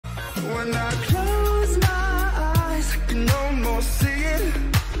When I close my eyes, I can almost see it.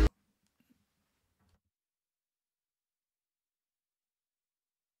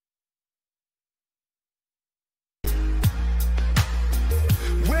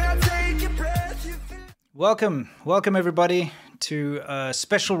 Welcome everybody to a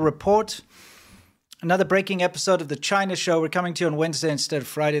special report. Another breaking episode of the China Show. We're coming to you on Wednesday instead of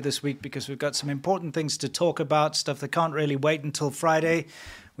Friday this week because we've got some important things to talk about, stuff that can't really wait until Friday.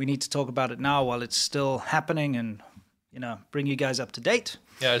 We need to talk about it now while it's still happening and, bring you guys up to date.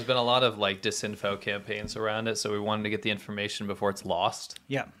 Yeah, there's been a lot of disinfo campaigns around it, so we wanted to get the information before it's lost.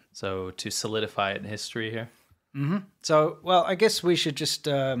 Yeah. So to solidify it in history here. Mm-hmm. So, I guess we should just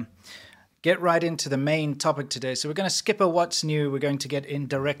get right into the main topic today. So we're going to skip a what's new. We're going to get in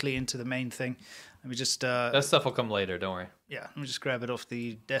directly into the main thing. Let me just... that stuff will come later, don't worry. Yeah, let me just grab it off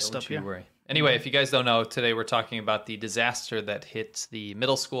the desktop here. Don't you worry. Anyway, if you guys don't know, today we're talking about the disaster that hit the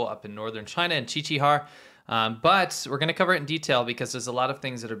middle school up in northern China in Qiqihar. But we're going to cover it in detail because there's a lot of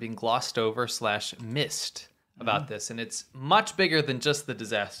things that are being glossed over / missed about this. And it's much bigger than just the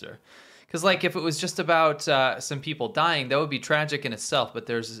disaster. Because, if it was just about some people dying, that would be tragic in itself. But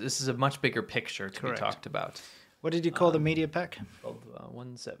this is a much bigger picture to be talked about. What did you call the media pack? Called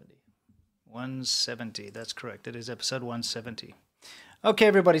 170. 170, that's correct. It is episode 170. Okay,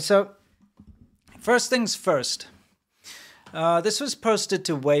 everybody. So, first things first. This was posted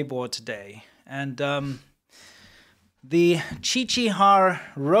to Weibo today. And the Qiqihar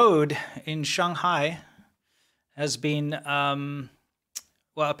Road in Shanghai has been...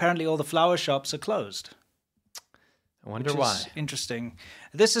 apparently all the flower shops are closed. I wonder why. Interesting.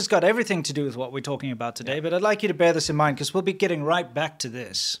 This has got everything to do with what we're talking about today, but I'd like you to bear this in mind because we'll be getting right back to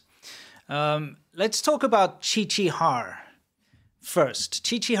this. Let's talk about Qiqihar first.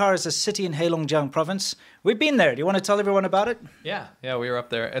 Qiqihar is a city in Heilongjiang province. We've been there. Do you want to tell everyone about it? Yeah, we were up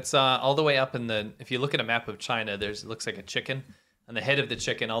there. It's all the way up if you look at a map of China, it looks like a chicken. And the head of the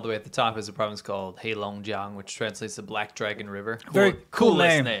chicken, all the way at the top, is a province called Heilongjiang, which translates to Black Dragon River. Very cool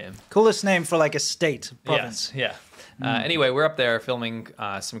name. Coolest name for a state province. Yes, yeah. Anyway, we're up there filming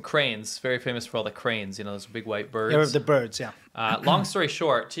some cranes. Very famous for all the cranes. Those big white birds. Yeah, the birds. Yeah. Long story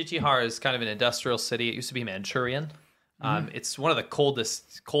short, Qiqihar is kind of an industrial city. It used to be Manchurian. It's one of the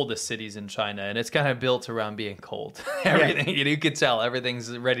coldest cities in China, and it's kind of built around being cold. Everything you could tell,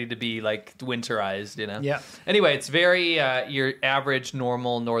 everything's ready to be winterized. Yeah. Anyway, it's very your average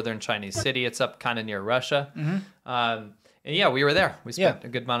normal northern Chinese city. It's up kind of near Russia. And we were there. We spent a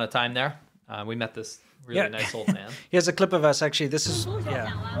good amount of time there. We met this really nice old man. Here's a clip of us. Actually, this is I'll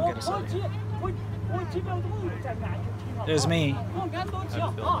get us out here. There's me.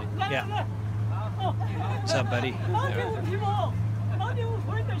 Yeah. What's up, buddy?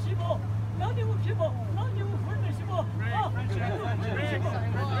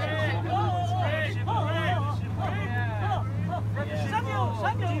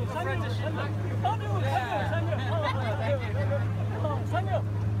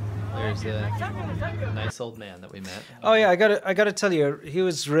 There's a nice old man that we met. Oh yeah, I gotta tell you, he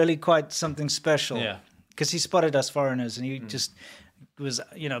was really quite something special. Yeah, because he spotted us foreigners, and he just was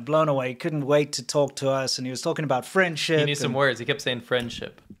blown away. He couldn't wait to talk to us, and he was talking about friendship. He knew some words. He kept saying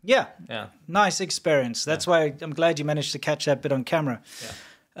friendship. Yeah. Nice experience. That's why I'm glad you managed to catch that bit on camera.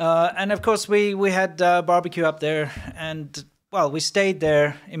 Yeah. And of course we had barbecue up there, and we stayed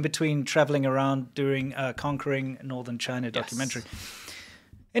there in between traveling around during Conquering Northern China documentary. Yes.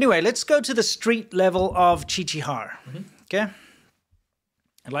 Anyway, let's go to the street level of Qiqihar. Okay.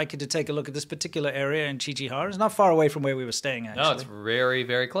 I'd like you to take a look at this particular area in Qiqihar. It's not far away from where we were staying, actually. No, it's very,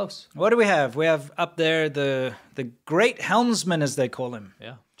 very close. What do we have? We have up there the great helmsman, as they call him.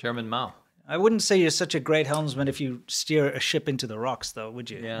 Yeah, Chairman Mao. I wouldn't say you're such a great helmsman if you steer a ship into the rocks, though, would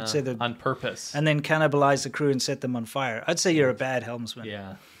you? Yeah, I'd say on purpose. And then cannibalize the crew and set them on fire. I'd say you're a bad helmsman.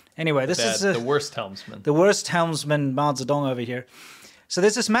 Yeah. Anyway, this is the worst helmsman. The worst helmsman, Mao Zedong, over here. So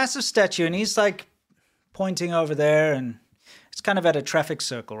there's this massive statue, and he's pointing over there, and it's kind of at a traffic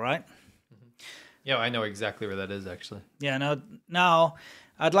circle, right? Yeah, I know exactly where that is, actually. Yeah, now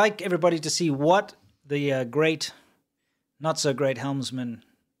I'd like everybody to see what the great, not so great helmsman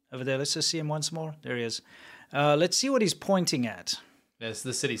over there. Let's just see him once more. There he is. Let's see what he's pointing at. Yeah, it's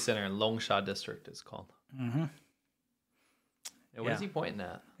the city center in Longsha district, it's called. Mm-hmm. Yeah, what is he pointing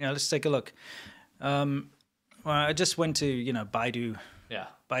at? Yeah, let's take a look. I just went to,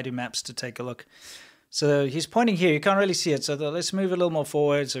 Baidu Maps to take a look. So he's pointing here. You can't really see it. So let's move a little more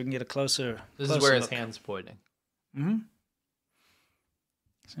forward so we can get a closer. This is where his hand's pointing. Mm-hmm.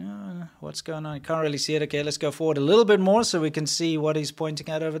 So, what's going on? You can't really see it. Okay, let's go forward a little bit more so we can see what he's pointing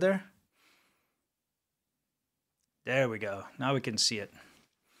at over there. There we go. Now we can see it.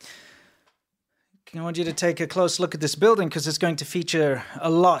 I want you to take a close look at this building because it's going to feature a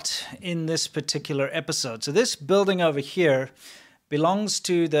lot in this particular episode. So this building over here belongs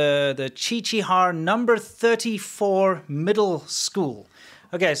to the Chichihar number 34 Middle School.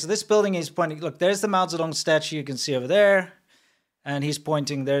 Okay, so this building is pointing... Look, there's the Mao Zedong statue you can see over there. And he's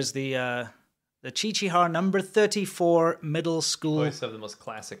pointing... There's the Chichihar number 34 Middle School. Always have the most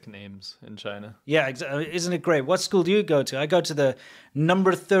classic names in China. Yeah, isn't it great? What school do you go to? I go to the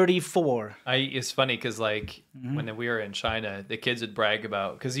number 34. It's funny because, like, when we were in China, the kids would brag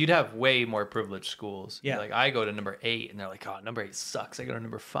about... Because you'd have way more privileged schools. Yeah. Like, I go to number 8, and they're like, oh, number 8 sucks. I go to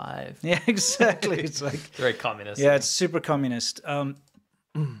number 5. Yeah, exactly. It's like... Very communist. Yeah, it's super communist.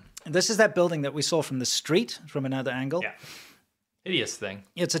 This is that building that we saw from the street, from another angle. Yeah. Hideous thing.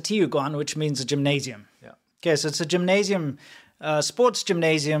 It's a tiuguan, which means a gymnasium. Yeah. Okay, so it's a gymnasium, sports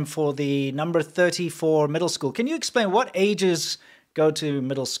gymnasium for the number 34 middle school. Can you explain what ages go to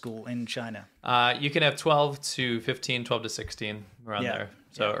middle school in China? You can have 12 to 15, 12 to 16, around Yeah. there.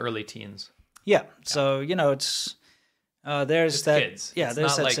 So early teens. Yeah, so, it's... there's It's that... kids. Yeah, it's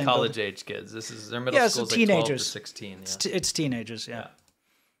there's not that like same college building. age kids. This is their middle Yeah, school's so like 12 to teenagers. 16. Yeah. It's teenagers, yeah.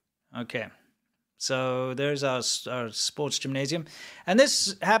 Okay. So there's our sports gymnasium. And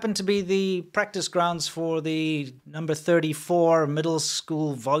this happened to be the practice grounds for the number 34 middle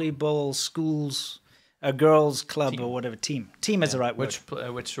school volleyball schools, girls club or whatever team. Team is the right word.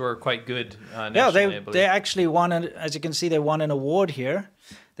 Which were quite good nationally, Yeah, I believe. they actually won, as you can see, they won an award here.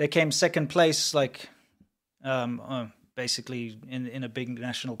 They came second place, like, basically in a big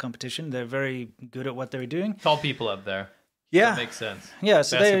national competition. They're very good at what they're doing. Tall people up there. Yeah. That makes sense. Yeah,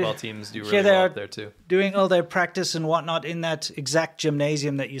 so basketball teams do really they well are up there too. doing all their practice and whatnot in that exact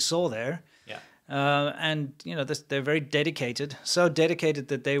gymnasium that you saw there. Yeah. And, they're very dedicated. So dedicated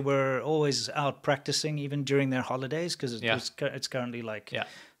that they were always out practicing even during their holidays because it's currently like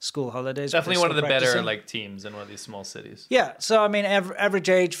school holidays. Definitely one of the better practicing. like teams in one of these small cities. Yeah. So, I mean, average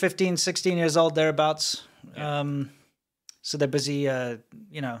age, 15, 16 years old, thereabouts. Yeah. So they're busy,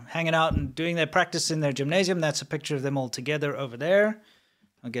 hanging out and doing their practice in their gymnasium. That's a picture of them all together over there.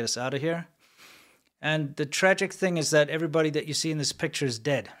 I'll get us out of here. And the tragic thing is that everybody that you see in this picture is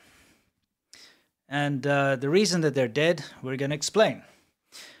dead. And the reason that they're dead, we're going to explain.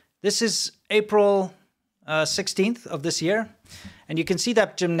 This is April 16th of this year. And you can see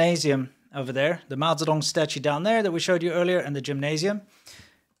that gymnasium over there, the Mao Zedong statue down there that we showed you earlier, and the gymnasium.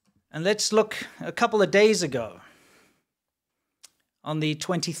 And let's look a couple of days ago. On the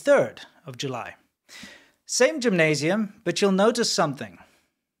 23rd of July. Same gymnasium, but you'll notice something.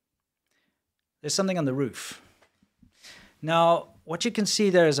 There's something on the roof. Now, what you can see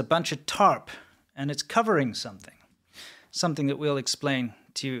there is a bunch of tarp, and it's covering something. Something that we'll explain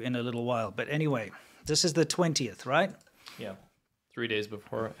to you in a little while. But anyway, this is the 20th, right? Yeah. 3 days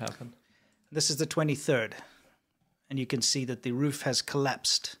before it happened. This is the 23rd. And you can see that the roof has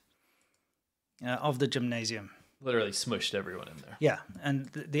collapsed of the gymnasium. Literally smushed everyone in there. Yeah, and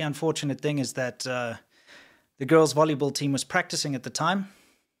the unfortunate thing is that the girls' volleyball team was practicing at the time,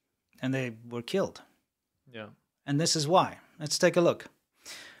 and they were killed. Yeah. And this is why. Let's take a look.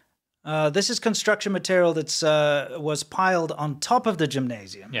 This is construction material that was piled on top of the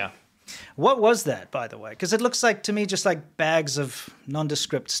gymnasium. Yeah. What was that, by the way? Because it looks like, to me, just like bags of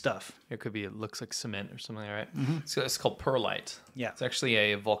nondescript stuff. It looks like cement or something, right? Mm-hmm. It's called perlite. Yeah. It's actually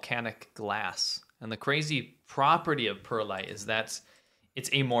a volcanic glass. And the crazy property of perlite is that it's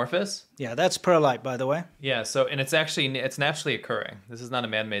amorphous. Yeah, that's perlite, by the way. Yeah, and it's naturally occurring. This is not a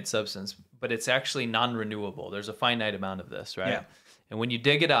man-made substance, but it's actually non-renewable. There's a finite amount of this, right? Yeah. And when you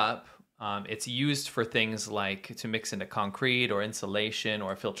dig it up, it's used for things like to mix into concrete or insulation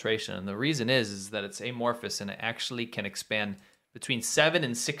or filtration. And the reason is that it's amorphous and it actually can expand between 7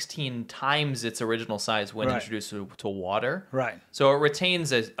 and 16 times its original size when introduced to water. Right. So it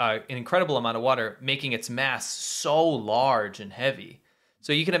retains an incredible amount of water, making its mass so large and heavy.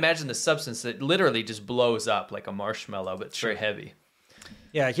 So you can imagine the substance that literally just blows up like a marshmallow, but it's very heavy.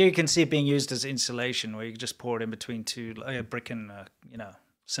 Yeah, here you can see it being used as insulation, where you just pour it in between two brick and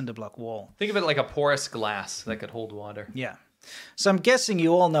cinder block wall. Think of it like a porous glass that could hold water. Yeah. So I'm guessing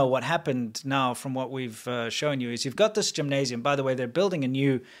you all know what happened now from what we've shown you is you've got this gymnasium. By the way, they're building a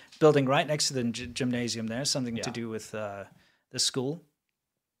new building right next to the gymnasium there, something to do with the school.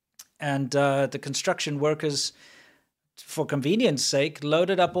 And the construction workers, for convenience sake,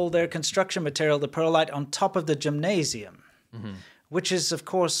 loaded up all their construction material, the perlite, on top of the gymnasium, which is, of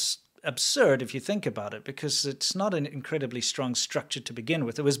course, absurd if you think about it, because it's not an incredibly strong structure to begin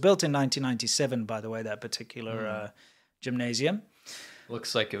with. It was built in 1997, by the way, that particular gymnasium.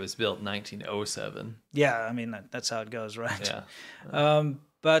 Looks like it was built in 1907. Yeah, I mean, that's how it goes, right? Yeah.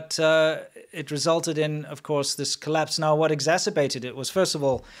 but it resulted in, of course, this collapse. Now, what exacerbated it was, first of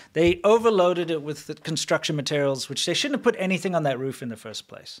all, they overloaded it with the construction materials, which they shouldn't have put anything on that roof in the first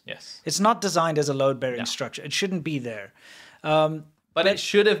place. Yes. It's not designed as a load-bearing structure. It shouldn't be there. But it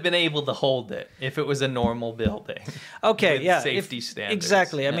should have been able to hold it if it was a normal building. Okay, with yeah. Safety standards.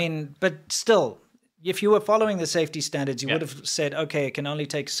 Exactly. Yeah. I mean, but still, if you were following the safety standards, you would have said, okay, it can only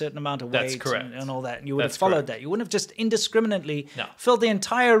take a certain amount of weight and all that. And you would have followed that. You wouldn't have just indiscriminately filled the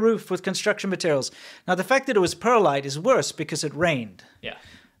entire roof with construction materials. Now, the fact that it was perlite is worse because it rained. Yeah.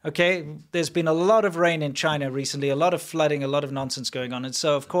 Okay, there's been a lot of rain in China recently, a lot of flooding, a lot of nonsense going on. And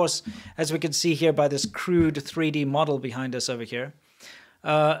so, of course, as we can see here by this crude 3D model behind us over here,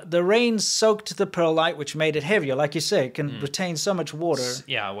 the rain soaked the perlite, which made it heavier. Like you say, it can retain so much water.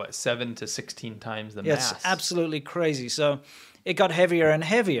 Yeah, 7 to 16 times the mass. It's absolutely crazy. So it got heavier and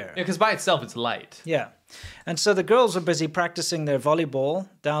heavier. Yeah, because by itself it's light. Yeah. And so the girls were busy practicing their volleyball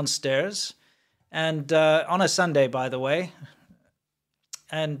downstairs. And on a Sunday, by the way.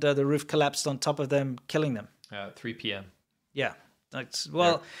 And the roof collapsed on top of them, killing them. 3 p.m. Yeah.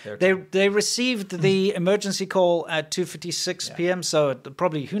 They received the emergency call at 2:56 p.m. So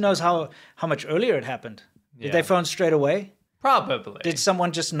probably, who knows how much earlier it happened? Did they phone straight away? Probably. Did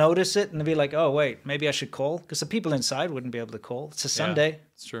someone just notice it and be like, "Oh wait, maybe I should call"? Because the people inside wouldn't be able to call. It's a Sunday.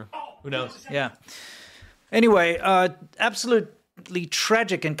 It's true. Who knows? Yeah. Anyway, absolutely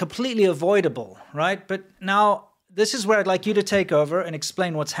tragic and completely avoidable, right? But now, this is where I'd like you to take over and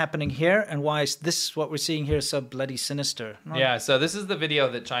explain what's happening here and why this, what we're seeing here, is so bloody sinister. Yeah, so this is the video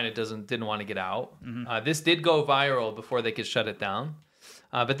that China didn't want to get out. This did go viral before they could shut it down.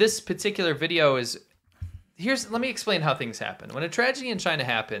 But this particular video is... let me explain how things happen. When a tragedy in China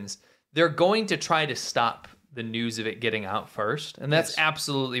happens, they're going to try to stop the news of it getting out first. And that's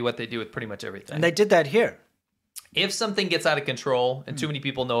absolutely what they do with pretty much everything. And they did that here. If something gets out of control and too many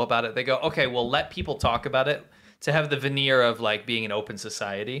people know about it, they go, okay, well, let people talk about it, to have the veneer of like being an open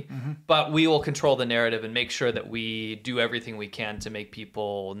society, but we will control the narrative and make sure that we do everything we can to make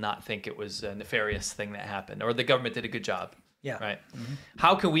people not think it was a nefarious thing that happened or the government did a good job. Yeah. Right.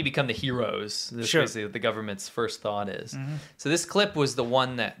 How can we become the heroes? This is basically what the government's first thought is. So this clip was the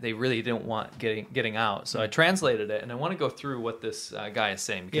one that they really didn't want getting out. So I translated it, and I want to go through what this guy is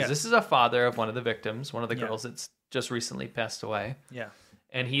saying, because this is a father of one of the victims, one of the girls that's just recently passed away. Yeah.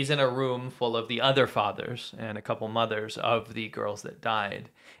 And he's in a room full of the other fathers and a couple mothers of the girls that died.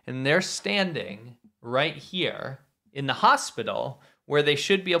 And they're standing right here in the hospital where they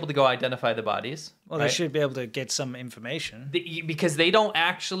should be able to go identify the bodies. Well, they should be able to get some information. Because they don't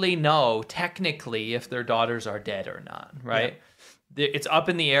actually know technically if their daughters are dead or not, right? Yeah. It's up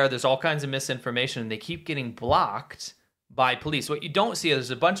in the air. There's all kinds of misinformation, and they keep getting blocked by police. What you don't see is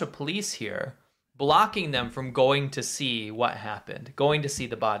there's a bunch of police here blocking them from going to see what happened, going to see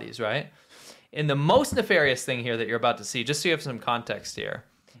the bodies, right? And the most nefarious thing here that you're about to see, just so you have some context here,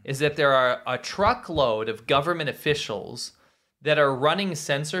 is that there are a truckload of government officials that are running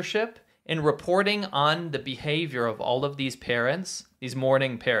censorship and reporting on the behavior of all of these parents, these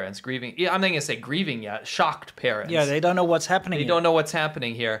mourning parents, grieving. I'm not going to say grieving yet, shocked parents. Yeah, they don't know what's happening. They don't know what's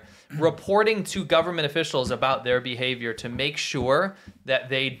happening here. Reporting to government officials about their behavior to make sure that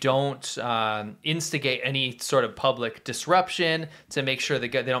they don't instigate any sort of public disruption, to make sure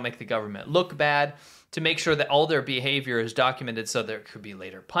that they don't make the government look bad, to make sure that all their behavior is documented so there could be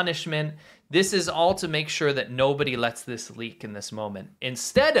later punishment. This is all to make sure that nobody lets this leak in this moment.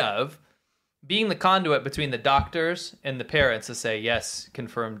 Instead of being the conduit between the doctors and the parents to say, yes,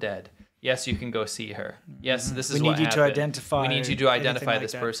 confirmed dead. Yes, you can go see her. Yes, this is what happened. We need you to identify. We need you to identify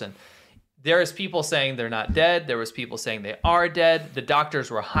this person. There is people saying they're not dead. There was people saying they are dead. The doctors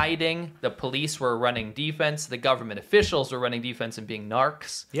were hiding. The police were running defense. The government officials were running defense and being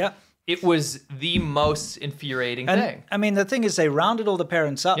narcs. Yeah. It was the most infuriating thing. I mean, the thing is, they rounded all the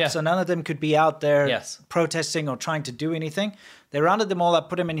parents up, so none of them could be out there protesting or trying to do anything. They rounded them all up,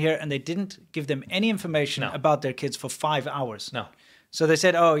 put them in here, and they didn't give them any information about their kids for 5 hours. No. So they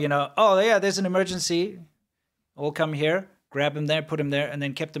said, there's an emergency. All come here, grab him there, put him there, and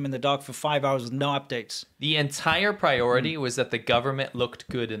then kept them in the dark for 5 hours with no updates. The entire priority was that the government looked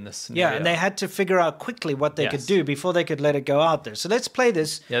good in this scenario. Yeah, and they had to figure out quickly what they could do before they could let it go out there. So let's play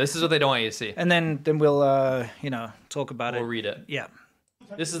this. Yeah, this is what they don't want you to see. And then we'll, talk about it. We'll read it. Yeah.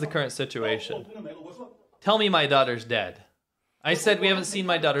 This is the current situation. Tell me my daughter's dead. I said we haven't seen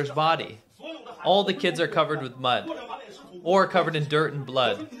my daughter's body. All the kids are covered with mud or covered in dirt and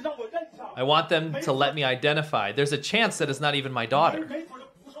blood. I want them to let me identify. There's a chance that it's not even my daughter.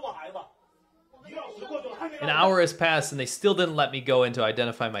 An hour has passed and they still didn't let me go in to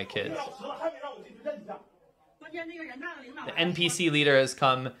identify my kids. The NPC leader has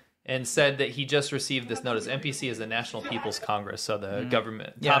come and said that he just received this notice. NPC is the National People's Congress, so the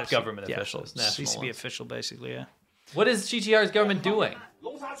government, top government officials, national CCP ones. official, basically, yeah. What is Qiqihar's government doing?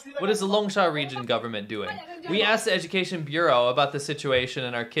 What is the Longsha region government doing? We asked the Education Bureau about the situation,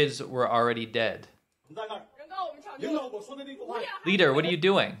 and our kids were already dead. Leader, what are you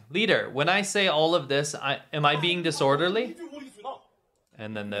doing? Leader, when I say all of this, am I being disorderly?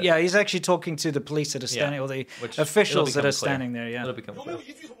 And then Yeah, he's actually talking to the police that are standing, or the officials that are standing there, yeah. It'll become clear.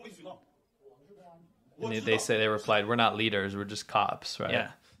 And they say, they replied, we're not leaders, we're just cops, right? Yeah.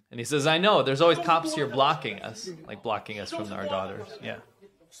 And he says, I know, there's always cops here blocking us, like blocking us from our daughters. Yeah.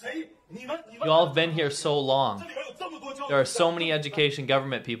 You all have been here so long. There are so many education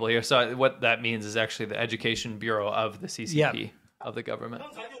government people here. So what that means is actually the Education Bureau of the CCP, of the government.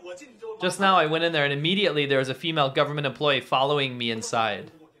 Just now I went in there and immediately there was a female government employee following me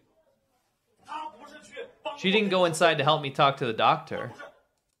inside. She didn't go inside to help me talk to the doctor.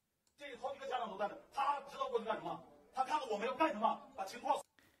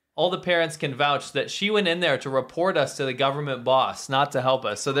 All the parents can vouch that she went in there to report us to the government boss, not to help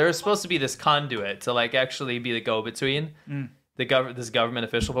us. So there was supposed to be this conduit to like actually be the go-between, this government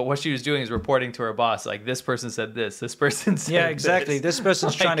official. But what she was doing is reporting to her boss, like this person said this person said Yeah, exactly. This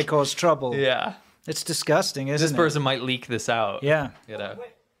person's trying to cause trouble. Yeah. It's disgusting, isn't it? This person might leak this out. Yeah. You know?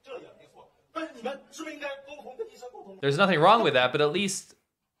 There's nothing wrong with that, but at least...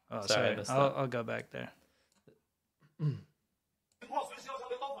 Oh, Sorry, I sorry. missed I'll go back there.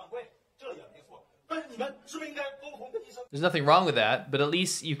 There's nothing wrong with that, but at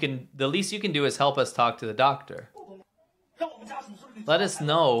least you can. The least you can do is help us talk to the doctor. Let us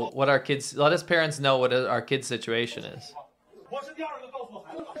know what our kids. Let us parents know what our kids' situation is.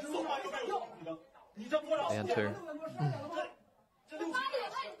 Enter.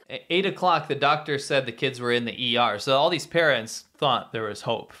 At 8 o'clock, the doctor said the kids were in the ER. So all these parents thought there was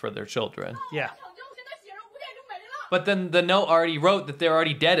hope for their children. Yeah. But then the note already wrote that they're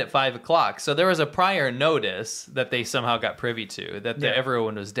already dead at 5 o'clock. So there was a prior notice that they somehow got privy to that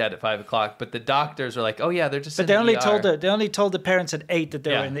everyone was dead at 5 o'clock. But the doctors were like, "Oh yeah, they're just." But they only told the parents at 8 that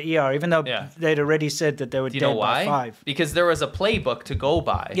they were in the ER, even though they'd already said that they were dead by 5. Because there was a playbook to go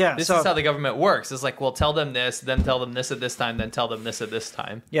by. Yeah, this is how the government works. It's like, well, tell them this, then tell them this at this time, then tell them this at this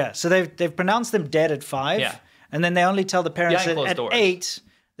time. Yeah. So they've pronounced them dead at 5. Yeah. And then they only tell the parents that at 8.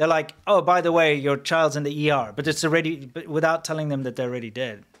 They're like, oh, by the way, your child's in the ER, but without telling them that they're already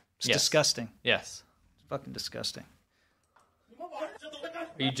dead. It's disgusting. Yes. It's fucking disgusting. Are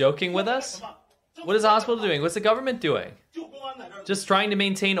you joking with us? What is the hospital doing? What's the government doing? Just trying to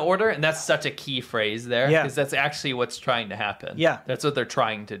maintain order? And that's such a key phrase there, because that's actually what's trying to happen. Yeah. That's what they're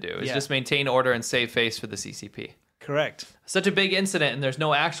trying to do, is just maintain order and save face for the CCP. Correct. Such a big incident, and there's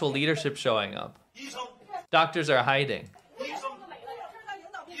no actual leadership showing up. Doctors are hiding.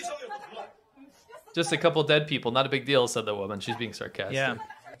 Just a couple dead people, not a big deal, said the woman. She's being sarcastic. Yeah.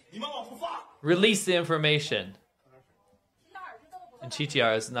 Release the information. And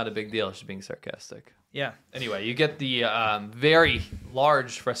Qiqihar is not a big deal. She's being sarcastic. Yeah. Anyway, you get the very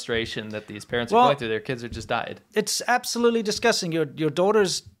large frustration that these parents are going through. Their kids have just died. It's absolutely disgusting. Your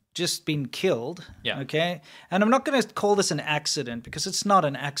daughter's just been killed. Yeah. Okay. And I'm not going to call this an accident, because it's not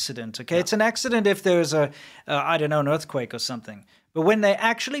an accident. Okay. No. It's an accident if there's an earthquake or something. But when they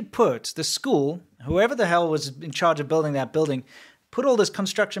actually put the school, whoever the hell was in charge of building that building, put all this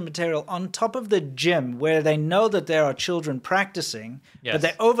construction material on top of the gym where they know that there are children practicing, but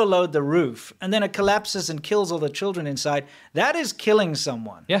they overload the roof, and then it collapses and kills all the children inside, that is killing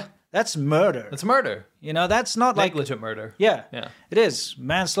someone. Yeah. That's murder. That's murder. You know, that's not like... negligent murder. Yeah. It is.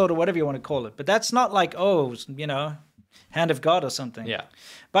 Manslaughter, whatever you want to call it. But that's not like, hand of God or something. Yeah.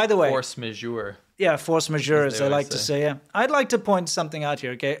 By the way... Force majeure. Yeah, force majeure, as they like to say. Yeah. I'd like to point something out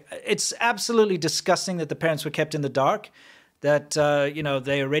here, okay? It's absolutely disgusting that the parents were kept in the dark, that,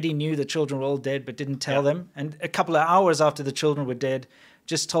 they already knew the children were all dead but didn't tell them. And a couple of hours after the children were dead,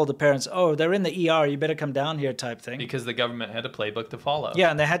 just told the parents, oh, they're in the ER, you better come down here type thing. Because the government had a playbook to follow.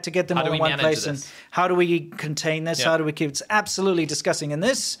 Yeah, and they had to get them all in one place. And how do we contain this? How do we keep... It's absolutely disgusting. And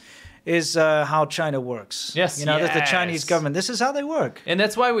this is how China works. Yes, the Chinese government. This is how they work. And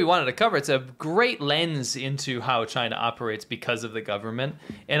that's why we wanted to cover it. It's a great lens into how China operates because of the government.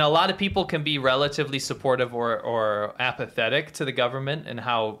 And a lot of people can be relatively supportive or apathetic to the government and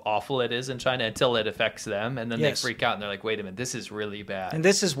how awful it is in China until it affects them. And then they freak out and they're like, wait a minute, this is really bad. And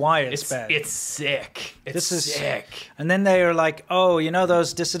this is why it's bad. It's sick. It's sick. And then they are like, oh,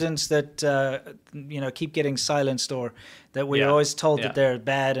 those dissidents that, keep getting silenced, or that we're always told that they're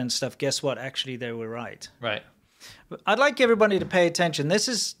bad and stuff. Guess what? Actually, they were right. Right. I'd like everybody to pay attention. This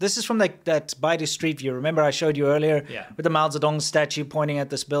is from that Baidu Street View. Remember I showed you earlier with the Mao Zedong statue pointing at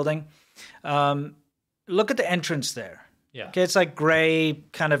this building? Look at the entrance there. Yeah. Okay, it's like gray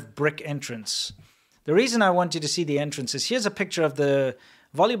kind of brick entrance. The reason I want you to see the entrance is here's a picture of the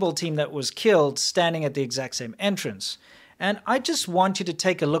volleyball team that was killed standing at the exact same entrance. And I just want you to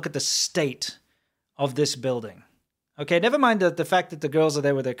take a look at the state of this building. Okay, never mind the fact that the girls are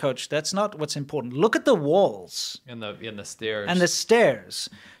there with their coach. That's not what's important. Look at the walls. And the stairs. And the stairs.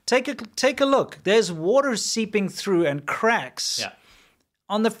 Take a look. There's water seeping through and cracks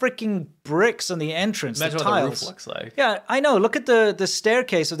on the freaking bricks on the entrance. Imagine the what tiles. the roof looks like. Yeah, I know. Look at the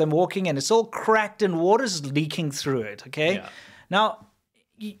staircase of them walking in. It's all cracked and water's leaking through it, okay? Yeah. Now,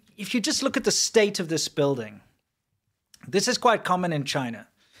 if you just look at the state of this building, this is quite common in China.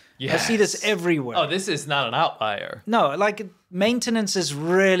 Yes. I see this everywhere. Oh, this is not an outlier. No, like maintenance is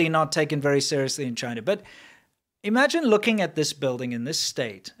really not taken very seriously in China. But imagine looking at this building in this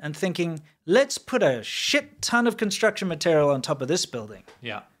state and thinking, let's put a shit ton of construction material on top of this building.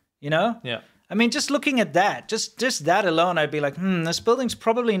 Yeah. You know? Yeah. I mean, just looking at that, just that alone, I'd be like, this building's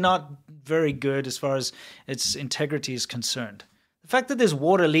probably not very good as far as its integrity is concerned. The fact that there's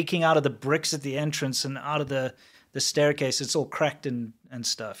water leaking out of the bricks at the entrance and out of the staircase, it's all cracked and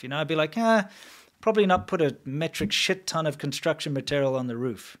stuff. You know, I'd be like, probably not put a metric shit ton of construction material on the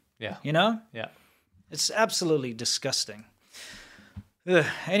roof. Yeah. You know? Yeah. It's absolutely disgusting. Ugh.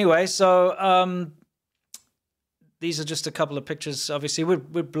 Anyway, so these are just a couple of pictures. Obviously,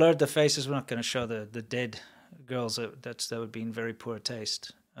 we blurred the faces. We're not going to show the dead girls. That would be in very poor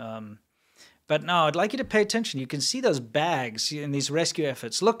taste. But no, I'd like you to pay attention. You can see those bags in these rescue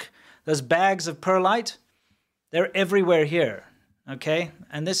efforts. Look, those bags of perlite. They're everywhere here, okay?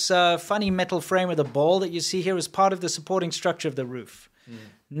 And this funny metal frame with a ball that you see here is part of the supporting structure of the roof.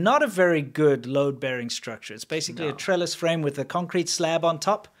 Not a very good load-bearing structure. It's basically a trellis frame with a concrete slab on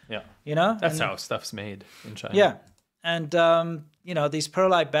top. Yeah. You know? That's how stuff's made in China. Yeah. And, these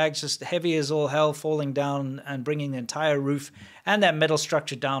perlite bags just heavy as all hell falling down and bringing the entire roof and that metal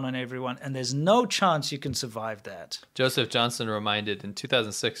structure down on everyone. And there's no chance you can survive that. Joseph Johnson reminded in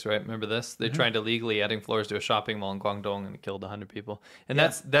 2006, right? Remember this? They tried illegally adding floors to a shopping mall in Guangdong and it killed 100 people. And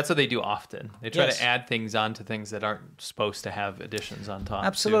that's what they do often. They try to add things onto things that aren't supposed to have additions on top.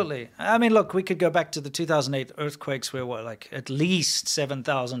 Absolutely. Too. I mean, look, we could go back to the 2008 earthquakes where at least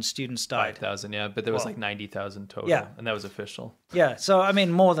 7,000 students died. 5,000, yeah. But there was like 90,000 total. Yeah. And that was official. Yeah. So, I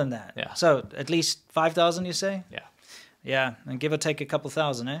mean, more than that. Yeah. So at least 5,000, you say? Yeah. Yeah. And give or take a couple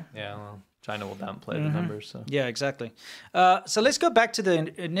thousand, eh? Yeah, well, China will downplay the numbers. So. Yeah, exactly. So let's go back to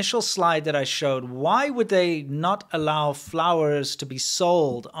the initial slide that I showed. Why would they not allow flowers to be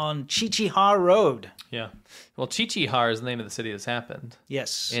sold on Qiqihar Road? Yeah. Well, Qiqihar is the name of the city this happened.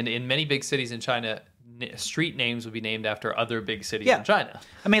 Yes. And in many big cities in China, street names would be named after other big cities in China.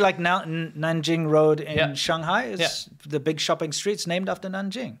 I mean, like now Nanjing Road in Shanghai is the big shopping streets named after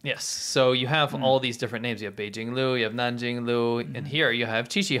Nanjing. Yes. So you have all these different names. You have Beijing Lu, you have Nanjing Lu, and here you have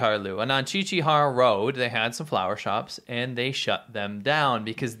Qiqihar Lu. And on Qiqihar Road, they had some flower shops, and they shut them down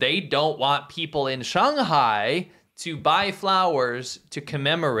because they don't want people in Shanghai to buy flowers to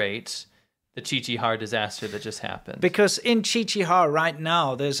commemorate the Qiqihar disaster that just happened. Because in Qiqihar right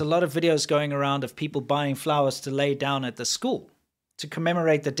now, there's a lot of videos going around of people buying flowers to lay down at the school to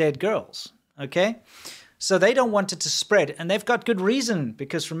commemorate the dead girls, okay? So they don't want it to spread, and they've got good reason,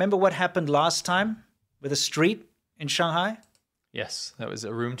 because remember what happened last time with a street in Shanghai? Yes, that was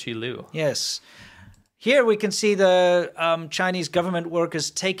Urumqi Lu. Yes. Here we can see the Chinese government workers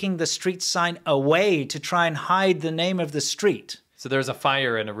taking the street sign away to try and hide the name of the street. So there's a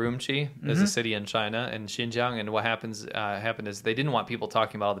fire in Urumqi. There's a city in China, in Xinjiang, and what happened is they didn't want people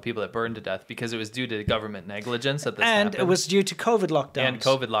talking about all the people that burned to death because it was due to government negligence that this happened. And it was due to COVID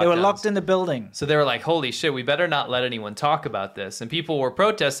lockdowns. They were locked in the building. So they were like, holy shit, we better not let anyone talk about this. And people were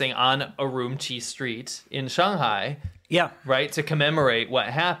protesting on Urumqi Street in Shanghai. Yeah. Right, to commemorate what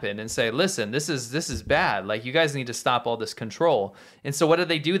happened and say, listen, this is bad. Like, you guys need to stop all this control. And so what did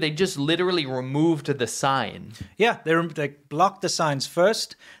they do? They just literally removed the sign. Yeah, they blocked the signs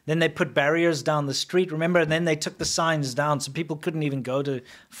first, then they put barriers down the street, remember? And then they took the signs down so people couldn't even go to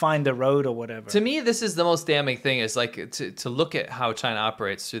find the road or whatever. To me, this is the most damning thing, is like to look at how China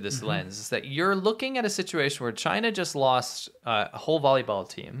operates through this lens. Is that you're looking at a situation where China just lost a whole volleyball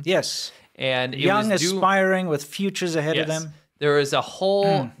team. Yes. And young, aspiring, with futures ahead of them. There was a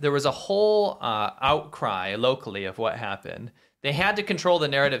whole outcry locally of what happened. They had to control the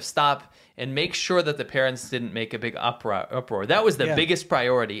narrative, stop and make sure that the parents didn't make a big uproar. That was the biggest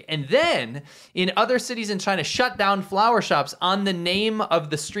priority. And then in other cities in China, shut down flower shops on the name of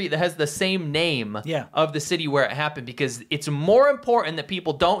the street that has the same name of the city where it happened, because it's more important that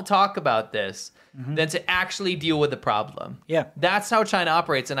people don't talk about this than to actually deal with the problem. Yeah. That's how China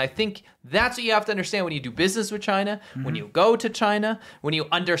operates. And I think that's what you have to understand when you do business with China, when you go to China, when you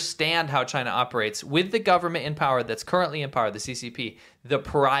understand how China operates with the government in power that's currently in power, the CCP. The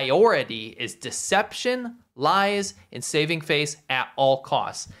priority is deception, lies, and saving face at all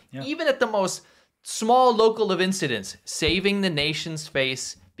costs. Yeah. Even at the most small local of incidents, saving the nation's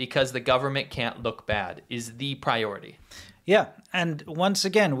face because the government can't look bad is the priority. Yeah, and once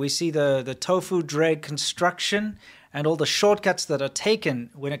again, we see the Tofu Dreg construction and all the shortcuts that are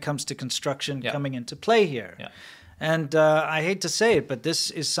taken when it comes to construction coming into play here. Yeah. And I hate to say it, but this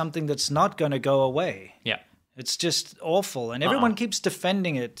is something that's not going to go away. Yeah. It's just awful, and everyone keeps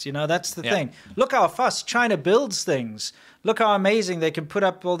defending it. You know, that's the thing. Look how fast China builds things. Look how amazing they can put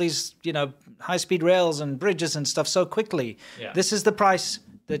up all these, high-speed rails and bridges and stuff so quickly. Yeah. This is the price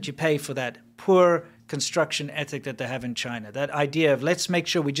that you pay for that poor construction ethic that they have in China. That idea of let's make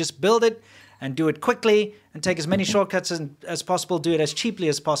sure we just build it and do it quickly and take as many shortcuts as possible, do it as cheaply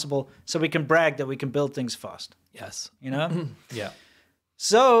as possible so we can brag that we can build things fast. Yes. Yeah.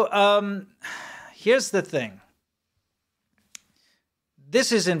 So here's the thing.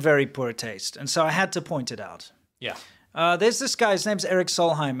 This is in very poor taste, and so I had to point it out. Yeah. There's this guy, his name's Eric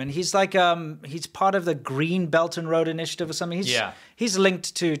Solheim, and he's like, he's part of the Green Belt and Road Initiative or something. He's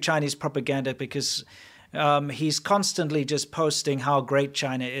linked to Chinese propaganda because he's constantly just posting how great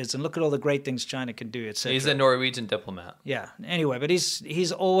China is and look at all the great things China can do, etc. He's a Norwegian diplomat. Yeah. Anyway, but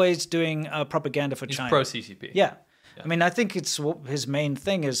he's always doing propaganda for China. He's pro-CCP. Yeah. I mean, I think his main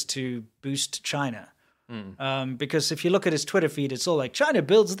thing is to boost China. Because if you look at his Twitter feed, it's all like, China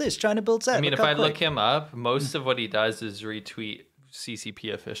builds this, China builds that. I mean, if I look him up, most of what he does is retweet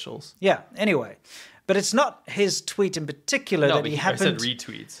CCP officials. Yeah, anyway. But it's not his tweet in particular that he happened... I said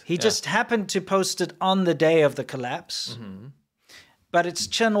retweets. He just happened to post it on the day of the collapse. But it's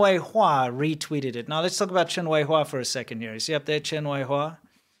Chen Weihua retweeted it. Now, let's talk about Chen Weihua for a second here. You see up there, Chen Weihua?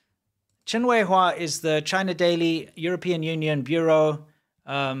 Chen Weihua is the China Daily European Union Bureau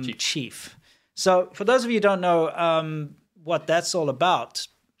chief. So for those of you who don't know what that's all about,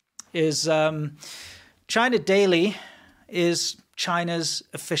 is China Daily is China's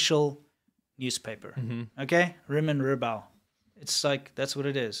official newspaper. Okay? Rim and Ribao. It's like, that's what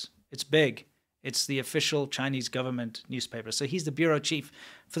it is. It's big. It's the official Chinese government newspaper. So he's the bureau chief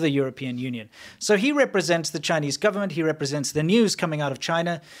for the European Union. So he represents the Chinese government. He represents the news coming out of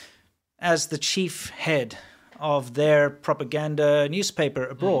China as the chief head of their propaganda newspaper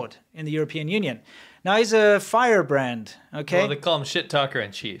abroad in the European Union. Now, he's a firebrand, okay? Well, they call him shit talker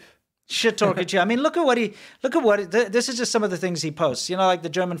in chief. Shit talker chief. I mean, this is just some of the things he posts. Like the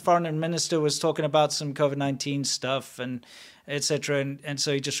German foreign minister was talking about some COVID-19 stuff and etc. And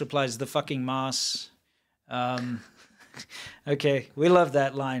so he just replies, the fucking mass. Okay, we love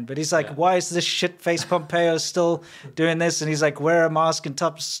that line. But he's like, why is this shit-faced Pompeo still doing this? And he's like, wear a mask and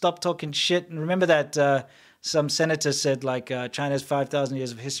stop talking shit. And remember that... some senator said, China has 5,000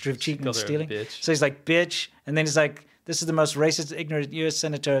 years of history of cheating and stealing. So he's like, bitch. And then he's like, this is the most racist, ignorant U.S.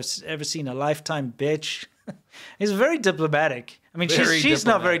 senator I've ever seen, a lifetime bitch. He's very diplomatic. I mean, she's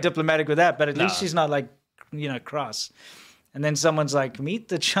not very diplomatic with that, but at least she's not cross. And then someone's like, meet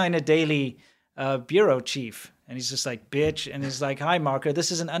the China Daily bureau chief. And he's just like, bitch. And he's like, hi, Marco,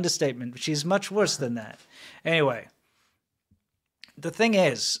 this is an understatement. She's much worse than that. Anyway, the thing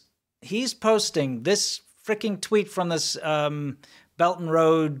is, he's posting this freaking tweet from this Belt and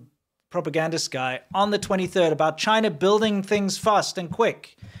Road propagandist guy on the 23rd about China building things fast and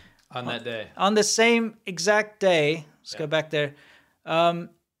quick. On that day. On the same exact day, let's go back there,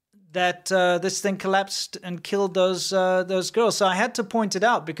 that this thing collapsed and killed those girls. So I had to point it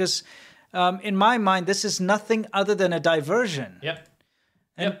out because in my mind, this is nothing other than a diversion. Yep.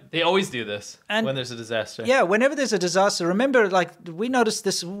 They always do this when there's a disaster. Yeah, whenever there's a disaster. Remember, we noticed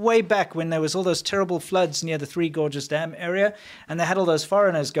this way back when there was all those terrible floods near the Three Gorges Dam area, and they had all those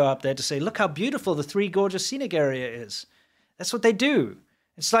foreigners go up there to say, look how beautiful the Three Gorges scenic area is. That's what they do.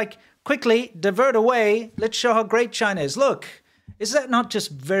 It's like, quickly, divert away, let's show how great China is. Look, Is that not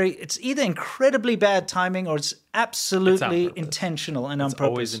just it's either incredibly bad timing or it's absolutely intentional and on purpose?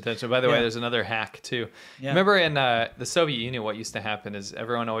 Always intentional. By the way, there's another hack too. Yeah. Remember in the Soviet Union, what used to happen is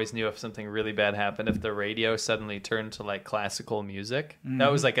everyone always knew if something really bad happened, if the radio suddenly turned to like classical music.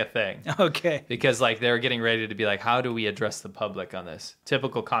 That was like a thing. Okay. Because like they were getting ready to be like, how do we address the public on this?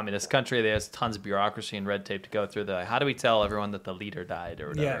 Typical communist country, there's tons of bureaucracy and red tape to go through. How do we tell everyone that the leader died or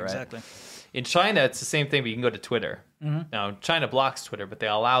whatever, yeah, exactly. Right? In China, it's the same thing, but you can go to Twitter. Now, China blocks Twitter, but they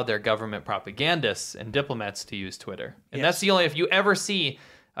allow their government propagandists and diplomats to use Twitter. And that's the only, if you ever see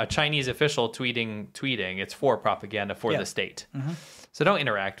a Chinese official tweeting, it's for propaganda for the state. So don't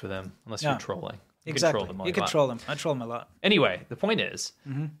interact with them unless you're trolling. Exactly. You can troll them. I troll them a lot. Anyway, the point is,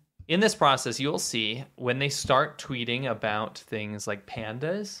 in this process, you'll see when they start tweeting about things like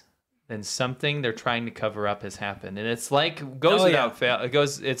pandas, then something they're trying to cover up has happened, and it's like goes without fail. It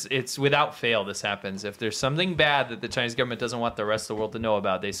goes, it's without fail. This happens if there's something bad that the Chinese government doesn't want the rest of the world to know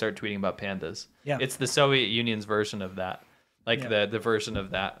about. They start tweeting about pandas. Yeah, it's the Soviet Union's version of that, like the version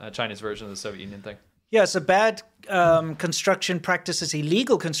of that China's version of the Soviet Union thing. Yeah, so bad construction practices,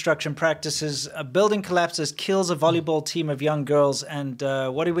 illegal construction practices, a building collapses, kills a volleyball team of young girls, and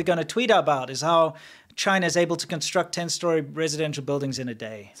what are we going to tweet about is how China is able to construct 10-story residential buildings in a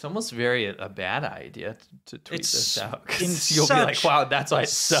day. It's almost a bad idea to tweet this out. You'll be like, wow, that's why it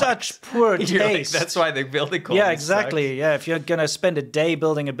sucks. Such poor taste. Like, that's why the building quality Yeah, exactly. Sucks. Yeah, if you're going to spend a day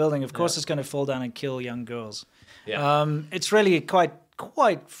building a building, of course it's going to fall down and kill young girls. Yeah. It's really quite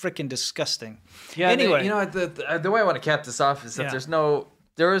freaking disgusting. Yeah. Anyway, the way I want to cap this off is that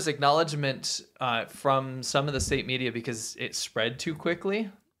there is acknowledgement from some of the state media because it spread too quickly.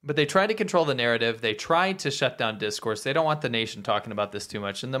 But they tried to control the narrative. They tried to shut down discourse. They don't want the nation talking about this too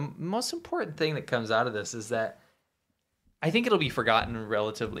much. And the most important thing that comes out of this is that I think it'll be forgotten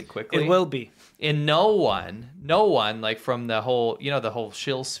relatively quickly. It will be. And no one, like from the whole, the whole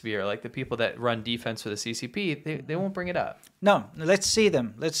shill sphere, like the people that run defense for the CCP, they won't bring it up. No, let's see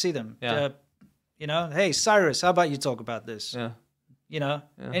them. Yeah. Hey, Cyrus, how about you talk about this? Yeah.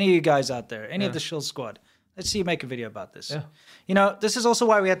 Any of you guys out there, any of the shill squad. Let's see you make a video about this. Yeah. This is also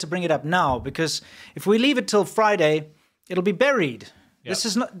why we had to bring it up now, because if we leave it till Friday, it'll be buried. Yep. This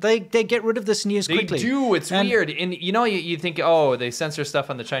is not. They get rid of this news quickly. They do. It's weird. And you think, they censor stuff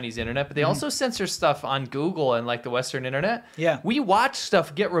on the Chinese internet, but they also censor stuff on Google and like the Western internet. Yeah. We watch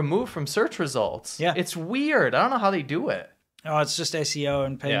stuff get removed from search results. Yeah. It's weird. I don't know how they do it. Oh, it's just SEO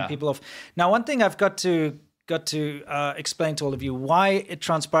and paying people off. Now, one thing I've got to explain to all of you why it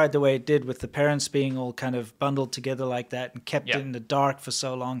transpired the way it did with the parents being all kind of bundled together like that and kept in the dark for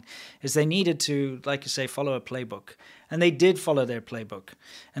so long is they needed to, like you say, follow a playbook. And they did follow their playbook.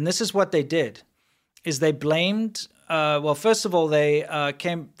 And this is what they did, is they blamed, first of all, they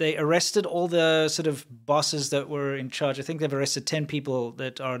arrested all the sort of bosses that were in charge. I think they've arrested 10 people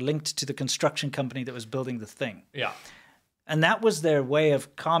that are linked to the construction company that was building the thing. Yeah. And that was their way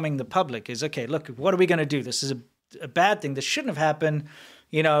of calming the public is, okay, look, what are we going to do? This is a bad thing. This shouldn't have happened.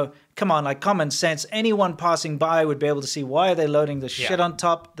 Come on, like common sense. Anyone passing by would be able to see why are they loading this shit on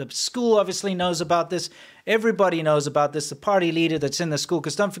top. The school obviously knows about this. Everybody knows about this. The party leader that's in the school,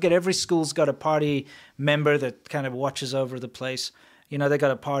 because don't forget, every school's got a party member that kind of watches over the place. They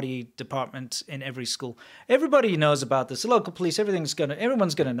got a party department in every school. Everybody knows about this. The local police, everyone's going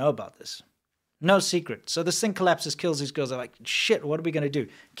to know about this. No secret. So this thing collapses, kills these girls. They're like, shit, what are we going to do?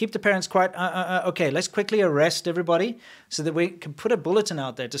 Keep the parents quiet. Okay, let's quickly arrest everybody so that we can put a bulletin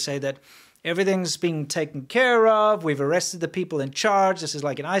out there to say that everything's being taken care of. We've arrested the people in charge. This is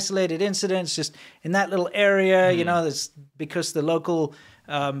like an isolated incident. It's just in that little area, that's because the local,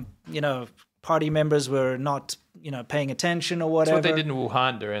 party members were not, paying attention or whatever. That's what they did in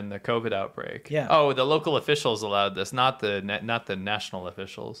Wuhan during the COVID outbreak. Yeah. Oh, the local officials allowed this, not the national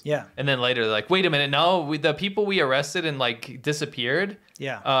officials. Yeah. And then later, they're like, wait a minute, no, the people we arrested and like disappeared.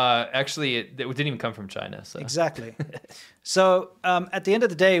 Yeah. Actually, it didn't even come from China. So. Exactly. So at the end of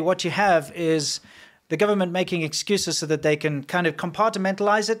the day, what you have is the government making excuses so that they can kind of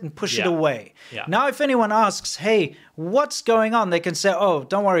compartmentalize it and push it away. Yeah. Now, if anyone asks, hey, what's going on? They can say, oh,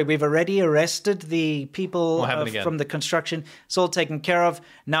 don't worry, we've already arrested the people from the construction. It's all taken care of.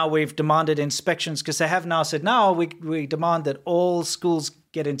 Now we've demanded inspections because they have now said, no, we demand that all schools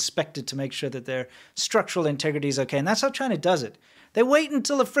get inspected to make sure that their structural integrity is okay. And that's how China does it. They wait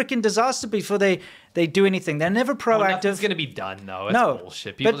until a freaking disaster before they do anything. They're never proactive. Nothing's going to be done, though. It's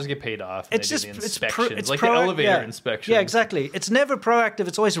bullshit. People just get paid off. And it's they do the inspections, it's like the elevator inspection. Yeah, exactly. It's never proactive.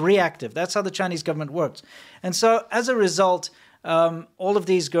 It's always reactive. That's how the Chinese government works. And so, as a result, all of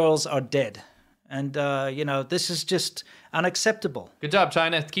these girls are dead. And, this is just unacceptable. Good job,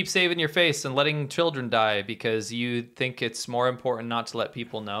 China. Keep saving your face and letting children die because you think it's more important not to let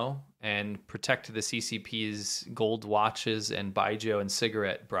people know and protect the CCP's gold watches and baijiu and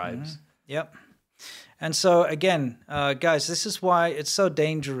cigarette bribes. Yep. And so, again, guys, this is why it's so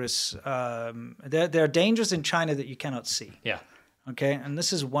dangerous. There are dangers in China that you cannot see. Yeah. Okay, and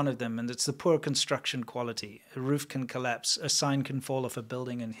this is one of them, and it's the poor construction quality. A roof can collapse, a sign can fall off a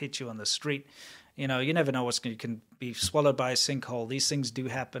building and hit you on the street. You never know you can be swallowed by a sinkhole. These things do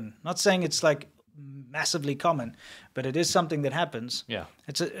happen. Not saying it's like massively common, but it is something that happens. Yeah.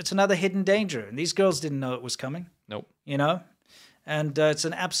 It's another hidden danger, and these girls didn't know it was coming. Nope. And it's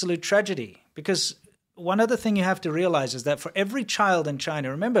an absolute tragedy because one other thing you have to realize is that for every child in China,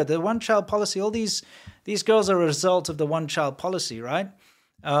 remember the one-child policy, all these girls are a result of the one-child policy, right?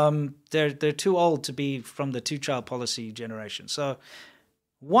 They're too old to be from the two-child policy generation. So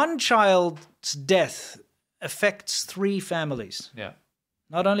one child's death affects 3 families. Yeah.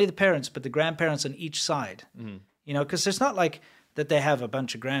 Not only the parents, but the grandparents on each side. Because it's not like that they have a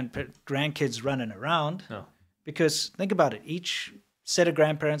bunch of grandkids running around. No. Because think about it, each set of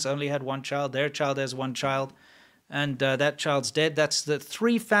grandparents only had one child, their child has one child, and that child's dead. That's the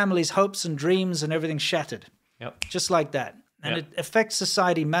 3 families' hopes and dreams and everything shattered. Yep. Just like that. And it affects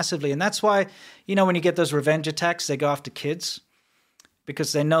society massively. And that's why, when you get those revenge attacks, they go after kids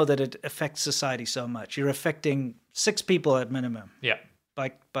because they know that it affects society so much. You're affecting 6 people at minimum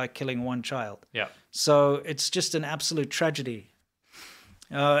by killing one child. Yeah. So it's just an absolute tragedy.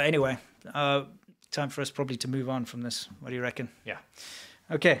 Anyway, time for us probably to move on from this. What do you reckon? Yeah.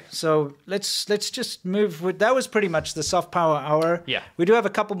 Okay, so let's just move. That was pretty much the soft power hour. Yeah. We do have a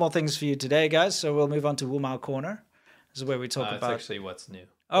couple more things for you today, guys. So we'll move on to Wumao Corner. This is where we talk It's about. actually what's new.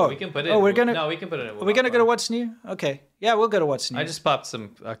 Oh, we can put it. Oh, we're gonna. No, we can put it. Are we gonna go to what's new? Okay. Yeah, we'll go to what's new. I just popped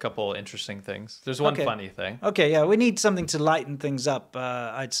a couple interesting things. There's one Okay. funny thing. Okay, yeah, we need something to lighten things up.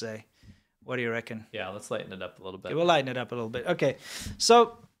 I'd say. What do you reckon? Yeah, let's lighten it up a little bit. Okay, we'll lighten it up a little bit. Okay,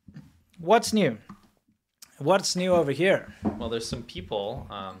 so what's new? What's new over here? Well, there's some people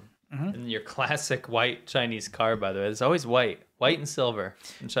in your classic white Chinese car, by the way. It's always white and silver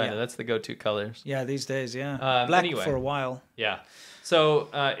in China. Yeah. That's the go-to colors. Yeah, these days, yeah. Black anyway. for a while. Yeah. So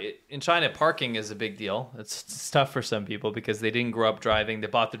in China, parking is a big deal. It's tough for some people because they didn't grow up driving. They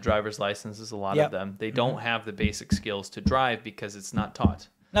bought the driver's licenses, a lot Yep. of them. They don't have the basic skills to drive because it's not taught.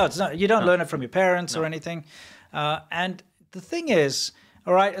 No, it's not. You don't learn it from your parents or anything. And the thing is,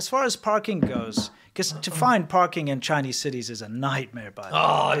 all right, as far as parking goes, because to find parking in Chinese cities is a nightmare, by the way.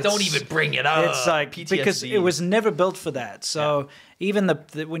 Oh, don't even bring it up. It's like, PTSD. because it was never built for that. So even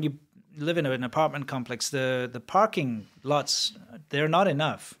when you live in an apartment complex, the parking lots, they're not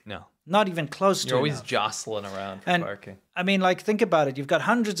enough. No. Not even close to You're always enough. jostling around for And parking. I mean, like, think about it. You've got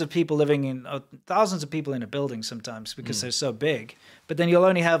hundreds of people living in, thousands of people in a building sometimes because they're so big. But then you'll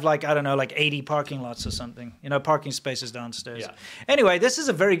only have, like, I don't know, like 80 parking lots or something. Parking spaces downstairs. Yeah. Anyway, this is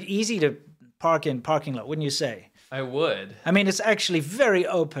a very easy to park in parking lot, wouldn't you say? I would. I mean, it's actually very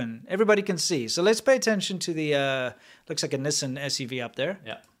open. Everybody can see. So let's pay attention to the, looks like a Nissan SUV up there.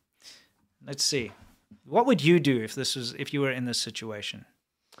 Yeah. Let's see. What would you do if you were in this situation?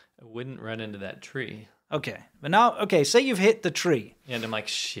 I wouldn't run into that tree. Okay. But now, say you've hit the tree. And I'm like,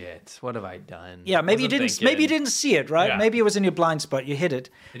 shit, what have I done? Yeah, maybe you Wasn't didn't. thinking. Maybe you didn't see it, right? Yeah. Maybe it was in your blind spot. You hit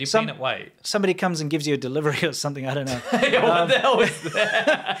it. Did you paint it white? Somebody comes and gives you a delivery or something. I don't know. What the hell was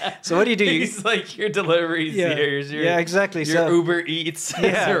that? So what do you do? He's like, your delivery's Yeah. here. Here's your, Yeah, exactly. Your So- Uber Eats has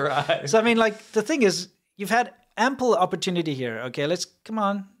Yeah. arrived. So I mean, like, the thing is, you've had ample opportunity here. Okay, let's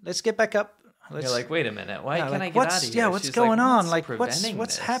get back up. Let's, You're like, wait a minute. Why can't I get what's out of here? Yeah, what's She's going on? What's Like, what's preventing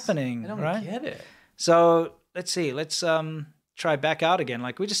this? happening? I don't right? get it. So let's see. Let's try back out again.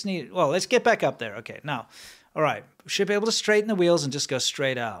 Like, we just need. Well, let's get back up there. Okay, now, all right. We should be able to straighten the wheels and just go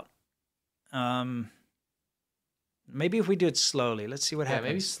straight out. Maybe if we do it slowly, let's see what Yeah, happens.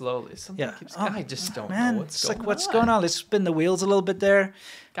 maybe slowly. Something Yeah. keeps. I just don't Man, know what's it's going like, on. what's going on? Let's spin the wheels a little bit there.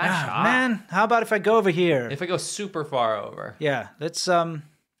 Gosh, Man, how about if I go over here? If I go super far over, Yeah, let's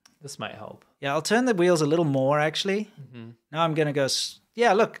this might help. yeah, I'll turn the wheels a little more actually. Mm-hmm. Now I'm gonna go.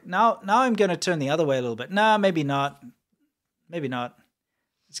 Yeah, look, now I'm gonna turn the other way a little bit. No, maybe not. Maybe not.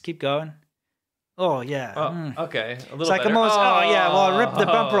 Let's keep going. Oh yeah. Oh, okay. A little It's like better. almost. Oh yeah. Well, I ripped the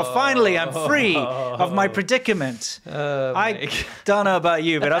bumper off. Finally, I'm free of my predicament. I don't know about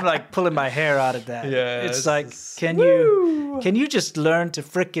you, but I'm like pulling my hair out of that. Yeah, It's it's like, just- can you just learn to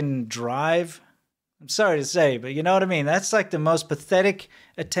frickin' drive? I'm sorry to say, but you know what I mean. That's like the most pathetic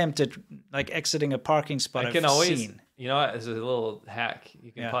attempt at like exiting a parking spot I can I've always, seen. you know what, as a little hack,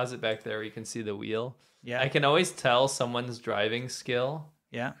 you can Yeah. pause it back there where you can see the wheel. Yeah. I can always tell someone's driving skill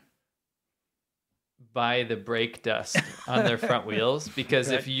Yeah. by the brake dust on their front wheels,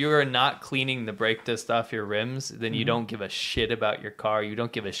 because if you're not cleaning the brake dust off your rims, then you don't give a shit about your car. You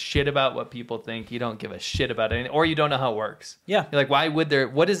don't give a shit about what people think. You don't give a shit about anything, or you don't know how it works. Yeah. You're like, why would there?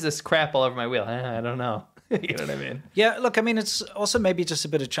 What is this crap all over my wheel? I don't know. You know what I mean? Yeah, look, I mean, it's also maybe just a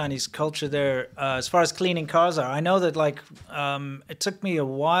bit of Chinese culture there as far as cleaning cars are. I know that, like, it took me a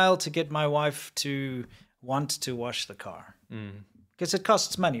while to get my wife to want to wash the car because it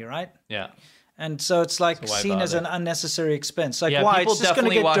costs money, right? Yeah. And so it's like So why seen as an bother? unnecessary expense. Like, Yeah, why? people It's just going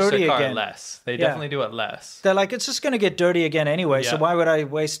to definitely get wash dirty their car again. less. They definitely do it less. They're like, it's just going to get dirty again anyway. So Yeah. why would I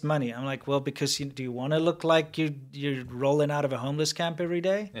waste money? I'm like, well, because do you want to look like you're rolling out of a homeless camp every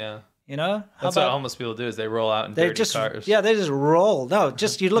day? Yeah. You know, That's what homeless people do, is they roll out in they dirty just cars. they just roll. No,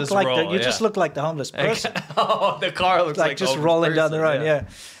 just you look Just like roll, you just look like the homeless person, Oh, the car looks like just a rolling down the person, road. Yeah.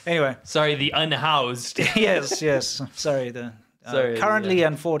 Anyway, Sorry, the unhoused. yes. Sorry, Sorry, currently yeah.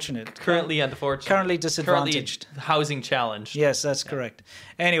 unfortunate. Currently unfortunate. Currently disadvantaged. Currently housing challenged. Yes, that's correct.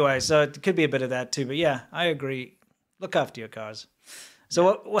 Anyway, so it could be a bit of that too, but yeah, I agree. Look after your cars.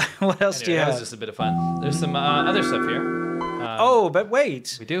 So what else do you Anyway, that was have? just a bit of fun. There's some other stuff here. Oh, but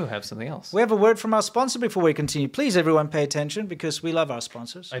wait. We do have something else. We have a word from our sponsor before we continue. Please, everyone, pay attention because we love our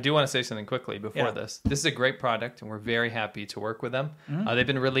sponsors. I do want to say something quickly before Yeah. this. This is a great product, and we're very happy to work with them. They've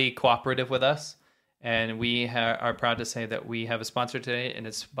been really cooperative with us, and we are proud to say that we have a sponsor today, and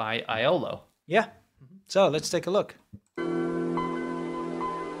it's by Iolo. Yeah. So let's take a look.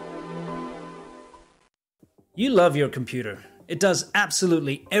 You love your computer. It does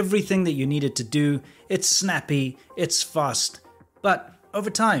absolutely everything that you need it to do. It's snappy, it's fast. But over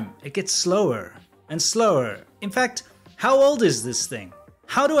time, it gets slower and slower. In fact, how old is this thing?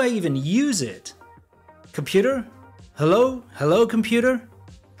 How do I even use it? Computer? Hello? Hello, computer?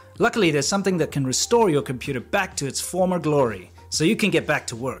 Luckily, there's something that can restore your computer back to its former glory, so you can get back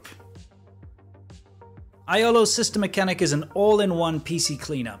to work. Iolo System Mechanic is an all-in-one PC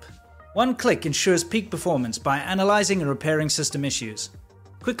cleanup. One click ensures peak performance by analyzing and repairing system issues.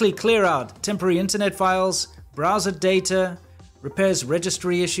 Quickly clear out temporary internet files, browser data, repairs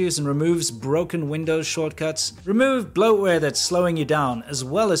registry issues and removes broken Windows shortcuts, remove bloatware that's slowing you down, as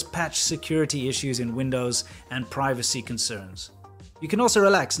well as patch security issues in Windows and privacy concerns. You can also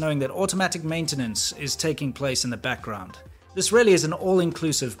relax knowing that automatic maintenance is taking place in the background. This really is an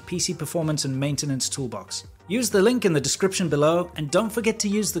all-inclusive PC performance and maintenance toolbox. Use the link in the description below and don't forget to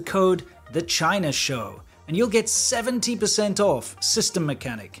use the code TheChinaShow and you'll get 70% off System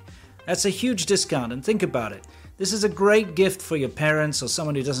Mechanic. That's a huge discount, and think about it. This is a great gift for your parents or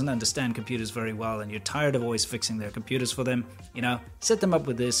someone who doesn't understand computers very well and you're tired of always fixing their computers for them. You know, set them up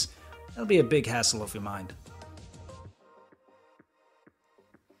with this. That'll be a big hassle off your mind.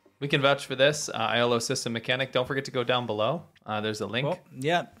 We can vouch for this. Iolo System Mechanic. Don't forget to go down below. There's a link. Well,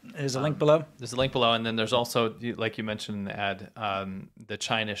 yeah, there's a link below. There's a link below, and then there's also, like you mentioned in the ad, the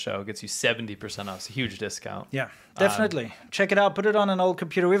China Show gets you 70% off. It's a huge discount. Yeah, definitely. Check it out. Put it on an old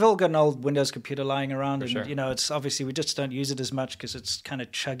computer. We've all got an old Windows computer lying around. And, sure. you know, it's obviously we just don't use it as much because it's kind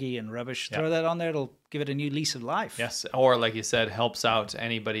of chuggy and rubbish. Throw that on there. It'll give it a new lease of life. Yes, or like you said, helps out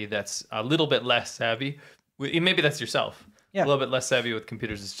anybody that's a little bit less savvy. Maybe that's yourself. Yeah. A little bit less savvy with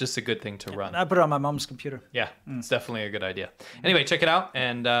computers. It's just a good thing to run. I put it on my mom's computer. Yeah, it's definitely a good idea. Anyway, check it out,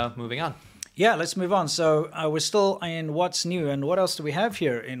 and moving on. Yeah, let's move on. So we're still in What's New. And what else do we have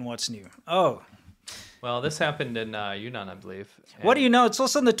here in What's New? Oh, Well, this happened in Yunnan, I believe. what do you know? It's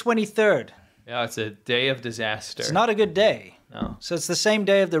also on the 23rd. Yeah, it's a day of disaster. It's not a good day. No. So it's the same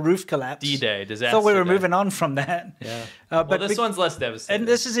day of the roof collapse. D-Day, I disaster. thought we were day. moving on from that. Yeah. But Well, this one's less devastating. And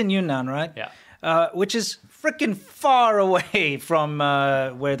this is in Yunnan, right? Yeah. Which is freaking far away from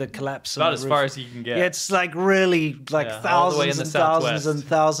where the collapse. About as far as you can get. Yeah, it's like really like Yeah, all the way in thousands the and thousands southwest. and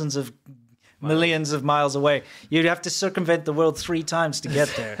thousands of millions of miles away. You'd have to circumvent the world 3 times to get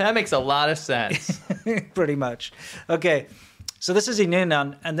there. That makes a lot of sense. Pretty much. Okay. So this is in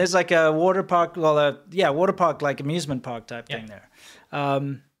Yunnan, and there's like a water park, water park, like amusement park type thing there.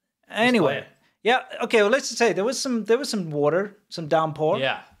 Anyway, it. yeah, okay. Well, let's just say there was some water, some downpour,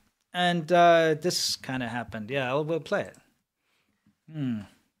 Yeah. and this kind of happened. Yeah, we'll play it.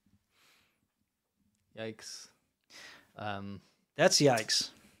 Yikes. That's yikes.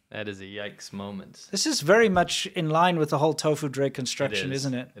 That is a yikes moment. This is very much in line with the whole Tofu Dreg It construction, is.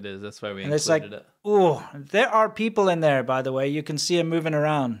 isn't it? It is. That's why we And it's like, included it. oh, there are people in there, by the way. You can see them moving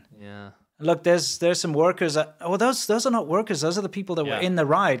around. Yeah. Look, there's some workers. Those are not workers. Those are the people that were in the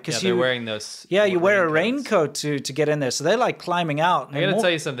ride. Yeah, Because they're wearing those. Yeah, you wear a raincoats. raincoat to get in there. So they're like climbing out. I gotta tell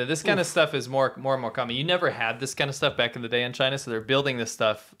you something. This kind of stuff is more and more common. You never had this kind of stuff back in the day in China, so they're building this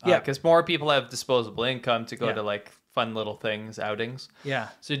stuff. Yeah. Because more people have disposable income to go Yeah. to like fun little things, outings. Yeah.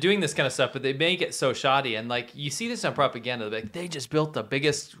 So doing this kind of stuff, but they make it so shoddy. And like you see this on propaganda, like they just built the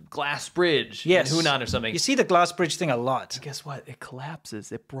biggest glass bridge in Hunan or something. You see the glass bridge thing a lot. Guess what? It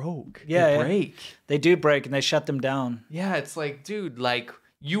collapses. It broke. Yeah, They yeah. break. They do break and they shut them down. Yeah, it's like, dude, like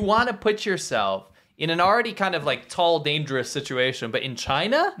you want to put yourself in an already kind of like tall, dangerous situation, but in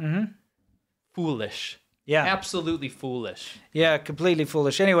China, foolish. Yeah. Absolutely foolish. Yeah, completely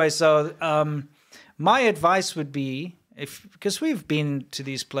foolish. Anyway, so my advice would be, because we've been to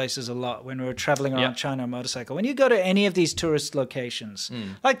these places a lot when we were traveling around China on a motorcycle. When you go to any of these tourist locations,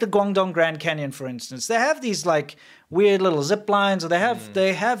 like the Guangdong Grand Canyon, for instance, they have these like weird little zip lines, or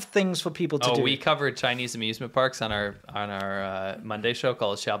they have things for people to do. We covered Chinese amusement parks on our Monday show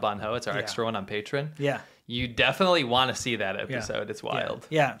called Xiaoban Ho. It's our extra one on Patreon. Yeah. You definitely want to see that episode. It's wild.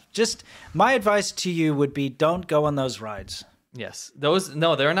 Yeah. Just my advice to you would be, don't go on those rides. Yes.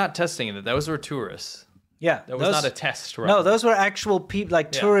 They're not testing it. Those were tourists. Yeah. That was not a test run. No, those were actual people,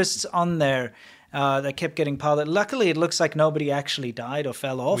 like tourists on there that kept getting piled. Luckily, it looks like nobody actually died or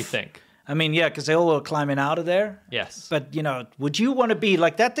fell off. We think. I mean, yeah, because they all were climbing out of there. Yes. But, would you want to be,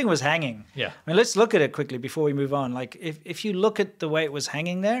 like, that thing was hanging. Yeah. I mean, let's look at it quickly before we move on. Like, if you look at the way it was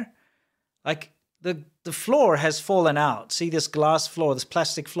hanging there, like, the floor has fallen out. See this glass floor, this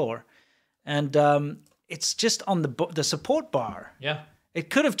plastic floor. And it's just on the support bar. Yeah. It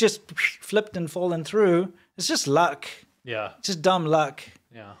could have just flipped and fallen through. It's just luck. Yeah. It's just dumb luck.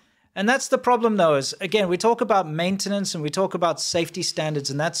 Yeah. And that's the problem, though, is, again, we talk about maintenance and we talk about safety standards,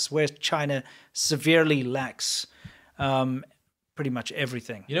 and that's where China severely lacks pretty much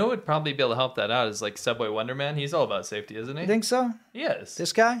everything. You know what would probably be able to help that out is like Subway Wonder Man. He's all about safety, isn't he? You think so? He is.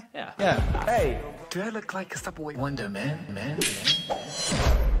 This guy? Yeah. Yeah. Hey, do I look like a Subway Wonder Man?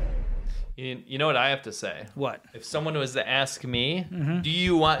 You know what I have to say? What? If someone was to ask me, do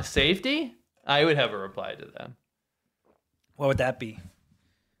you want safety? I would have a reply to them. What would that be?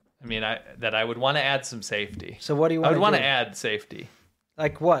 I mean, I would want to add some safety. So what do you I want would want do? to add safety.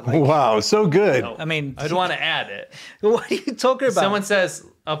 Like what? Like, Wow, so good. No, I mean, I'd want to add it. what are you talking about? Someone says,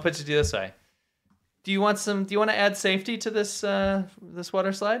 I'll put it to you this way. Do you want to add safety to this this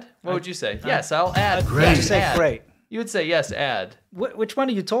water slide? What would you say? Yes, I'll add. Great. Yes, You say add. great. You would say yes, add. Which one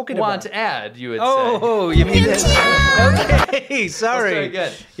are you talking Want about? to add, you would say. Oh, you mean that? Okay, sorry. That's very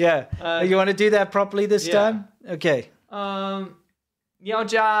good. Yeah. You want to do that properly this yeah. time? Okay. 要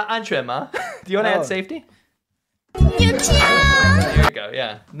加安全吗? Do you want to Oh. add safety? There you go.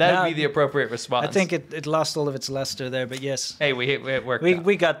 Yeah, that No, would be the appropriate response. I think it lost all of its luster there, but yes. Hey, it worked. out.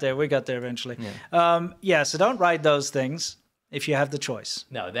 We got there. We got there eventually. Yeah. So don't ride those things if you have the choice.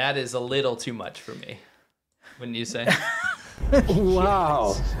 No, that is a little too much for me. Wouldn't you say?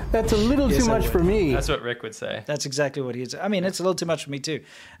 Wow, that's a little Yes, too I much would. for me. That's what Rick would say. That's exactly what he's. I mean, it's a little too much for me too.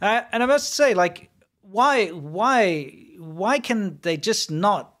 And I must say, like, why can they just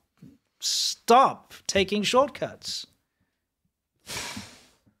not stop taking shortcuts?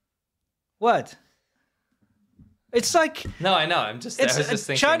 What? It's like No, I know. I was just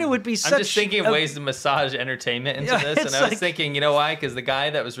thinking. China would be I'm such just thinking a- of ways to massage entertainment into Yeah, this, and it's I was like- thinking, you know why? Because the guy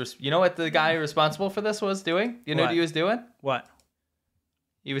that was, you know what the guy responsible for this was doing? You know What? what he was doing? what?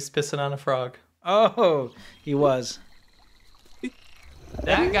 He was pissing on a frog. Oh, he was.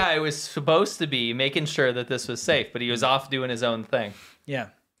 That guy was supposed to be making sure that this was safe, but he was off doing his own thing. Yeah.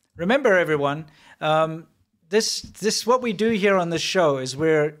 Remember, everyone, this what we do here on this show is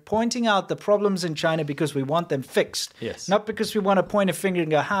we're pointing out the problems in China because we want them fixed. Yes. Not because we want to point a finger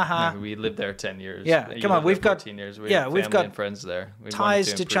and go, ha ha. We lived there 10 years. Yeah, You come on, lived we've there got- 14 years. We yeah, have we've family got and friends there. We wanted Ties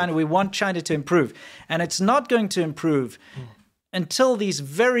to improve. China. We want China to improve. And it's not going to improve until these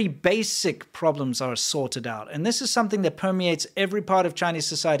very basic problems are sorted out. And this is something that permeates every part of Chinese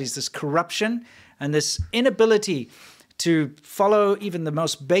society, is this corruption and this inability to follow even the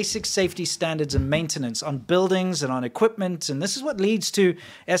most basic safety standards and maintenance on buildings and on equipment. And this is what leads to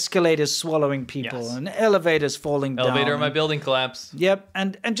escalators swallowing people Yes. and elevators falling down. Elevator in my building collapsed. Yep.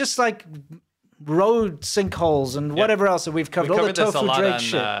 And just like road sinkholes and whatever else that we've We covered. All the covered this a tofu lot Dreg on,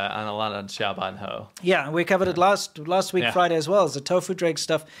 shit. on a lot on Xiaoban Ho. Yeah, we covered it last week, Yeah. Friday as well, as the tofu Dreg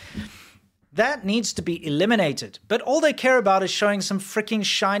stuff. That needs to be eliminated. But all they care about is showing some freaking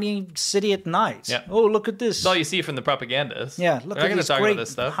shiny city at night. Yeah. Oh, look at this. That's all you see from the propagandas. Yeah, look They're not at going this to talk great about this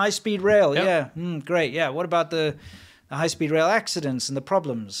stuff. high-speed rail. Yep. Yeah, great. Yeah, what about the high-speed rail accidents and the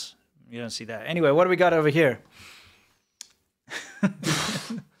problems? You don't see that. Anyway, what do we got over here?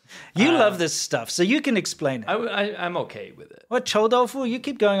 You love this stuff, so you can explain it. I'm okay with it. What, chou tofu? You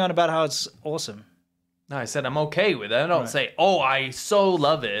keep going on about how it's awesome. No, I said I'm okay with it. I don't say, oh, I so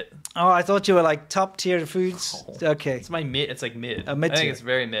love it. Oh, I thought you were like top tier foods. Okay. It's my mid. It's like mid. I mid-tier. think it's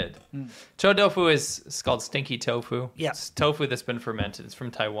very mid. Chou tofu it's called stinky tofu. Yeah. It's tofu that's been fermented. It's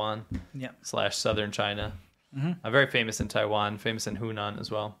from Taiwan / southern China. Very famous in Taiwan, famous in Hunan as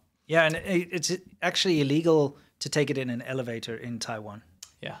well. Yeah, and it's actually illegal to take it in an elevator in Taiwan.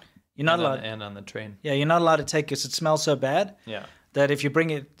 Yeah. You're not and allowed. And on the train. Yeah, you're not allowed to take it because it smells so bad. Yeah. That if you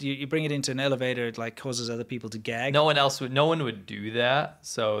bring it into an elevator, it like causes other people to gag. No one would do that.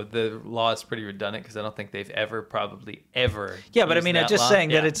 So the law is pretty redundant because I don't think they've ever. Yeah, but I mean, I'm just saying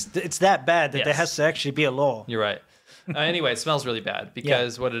that it's that bad that there Yes. has to actually be a law. You're right. Anyway, it smells really bad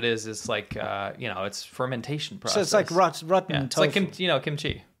because what it is like it's fermentation process. So it's like rotten Yeah, it's tofu. like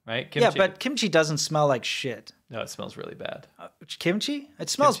kimchi, right? Kimchi. Yeah, but kimchi doesn't smell like shit. no, it smells really bad. Kimchi? It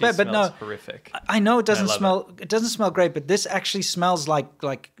smells Kimchi bad, but smells no. horrific. I know it doesn't love smell. It doesn't smell great, but this actually smells like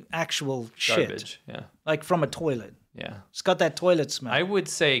actual shit, Garbage. Yeah, like from a toilet. yeah. It's got that toilet smell. I would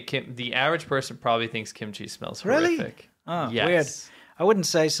say the average person probably thinks kimchi smells Really? horrific. Oh, yes. weird. I wouldn't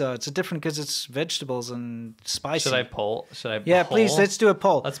say so. It's different because it's vegetables and spicy. Should I poll? Should I? Yeah, poll? please. Let's do a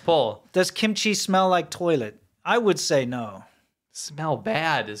poll. Let's poll. Does kimchi smell like toilet? I would say no. Smell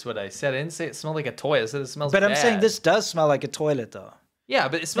bad is what I said. I didn't say it smelled like a toy. I said it smells But bad. I'm saying this does smell like a toilet, though. Yeah,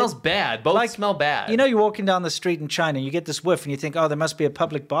 but it smells bad. Both smell bad. You know, you're walking down the street in China, you get this whiff, and you think, oh, there must be a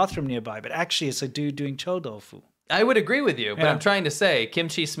public bathroom nearby. But actually, it's a dude doing chou tofu. I would agree with you, but Yeah. I'm trying to say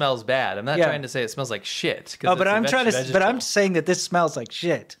kimchi smells bad. I'm not Yeah. trying to say it smells like shit. Oh, but I'm vegetable. I'm saying that this smells like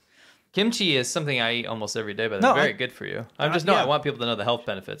shit. Kimchi is something I eat almost every day, but No, it's very I- good for you. I yeah. want people to know the health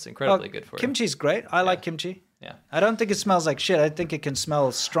benefits. Incredibly good for you. Kimchi's great. I like kimchi. Yeah. I don't think it smells like shit. I think it can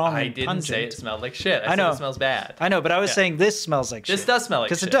smell strong I and didn't pungent. say it smelled like shit. I I know. said it smells bad. I know, but I was saying this smells like shit. This does smell like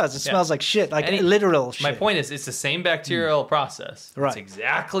Because shit. it does. It Yeah. smells like shit, like And literal shit. My point is, it's the same bacterial process. Right. It's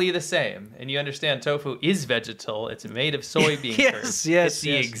exactly the same. And you understand tofu is vegetal. It's made of soybean Yes, curd. yes, It's the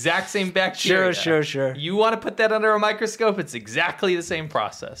yes. exact same bacteria. Sure. You want to put that under a microscope, it's exactly the same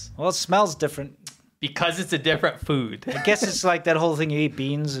process. Well, it smells different. Because it's a different food. I guess it's like that whole thing you eat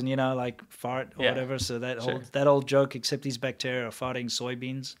beans and, like fart or Yeah. whatever. So Sure. that old joke, except these bacteria are farting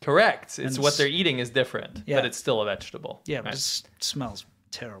soybeans. Correct. It's And what they're eating is different, Yeah. but it's still a vegetable. Yeah, but Right. it smells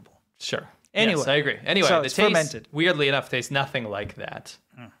terrible. Sure. Anyway. Yes, I agree. Anyway, So the it's taste, fermented. weirdly enough, tastes nothing like that.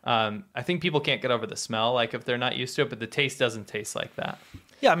 I think people can't get over the smell, like if they're not used to it, but the taste doesn't taste like that.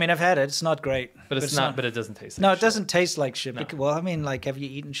 Yeah, I mean, I've had it. It's not great. But it's not. But it doesn't taste. Like No, it shit. doesn't taste like shit. Well, I mean, like, have you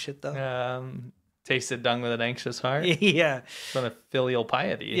eaten shit, though? Tasted dung with an anxious heart Yeah. from a filial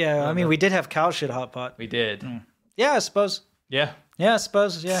piety. Yeah, I mean, we did have cow shit hot pot. we did. Yeah, I suppose. Yeah. Yeah, I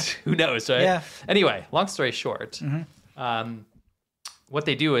suppose. Yeah. Who knows, right? Yeah. Anyway, long story short, what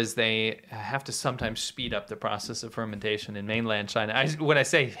they do is they have to sometimes speed up the process of fermentation in mainland China. When I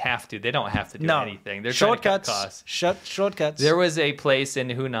say have to, they don't have to do No. anything. They're Shortcuts. trying to cut costs. Shortcuts. There was a place in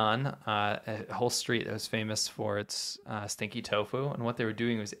Hunan, a whole street that was famous for its stinky tofu, and what they were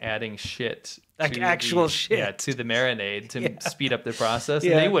doing was adding shit, Like to actual the, shit. yeah, to the marinade to speed up the process.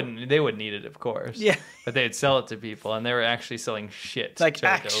 Yeah. And they wouldn't eat it, of course. Yeah. but they'd sell it to people, and they were actually selling shit. like chou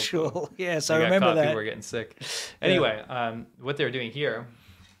tofu. actual. Yes, They I got remember caught, that. People were getting sick. Anyway, what they were doing here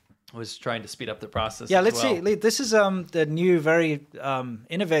was trying to speed up the process. Yeah, as let's well. see. This is the new, very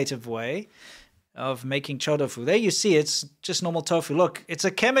innovative way of making chou tofu. There you see, it's just normal tofu. Look, it's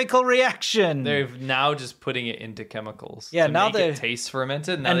a chemical reaction. They're now just putting it into chemicals. Yeah, to now make they're- it taste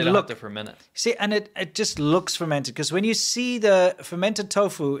fermented. Now and they don't look- have to ferment it. See, and it just looks fermented because when you see the fermented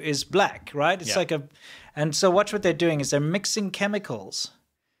tofu is black, right? It's Yeah. and so watch what they're doing is they're mixing chemicals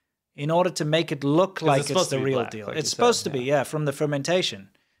in order to make it look like it's supposed to the be real black, deal. like It's you supposed said, to be, yeah. from the fermentation.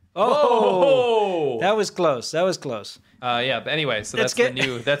 Oh, That was close. That was close. yeah. But anyway, so Let's that's get-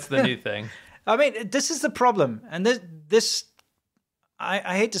 the new thing. I mean, this is the problem, and this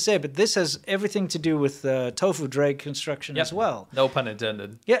I hate to say it, but this has everything to do with tofu dreg construction as well. No pun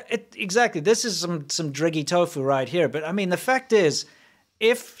intended. Yeah, exactly. This is some dreggy tofu right here. But I mean, the fact is,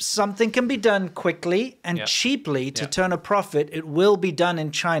 if something can be done quickly and Yeah. cheaply to Yeah. turn a profit, it will be done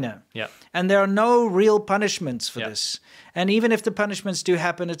in China. Yeah. And there are no real punishments for Yeah. this. And even if the punishments do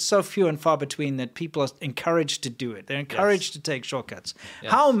happen, it's so few and far between that people are encouraged to do it. They're encouraged to take shortcuts.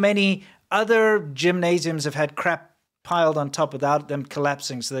 How many other gymnasiums have had crap piled on top without them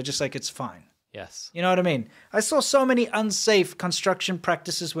collapsing? So they're just like, it's fine. Yes. You know what I mean? I saw so many unsafe construction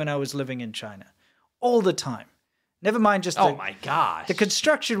practices when I was living in China. All the time. Never mind just Oh my gosh. the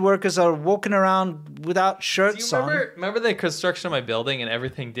construction workers are walking around without Do shirts you on. remember the construction of my building and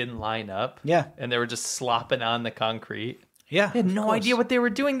everything didn't line up? Yeah. And they were just slopping on the concrete. Yeah. They had no idea what they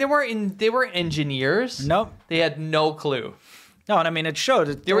were doing. They weren't engineers. Nope. They had no clue. No, and I mean, it showed.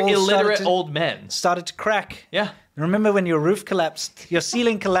 They were illiterate old men. Started to crack. Yeah. Remember when your roof collapsed? Your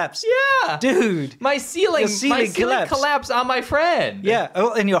ceiling collapsed? Yeah. Dude. My ceiling collapsed on my friend. Yeah.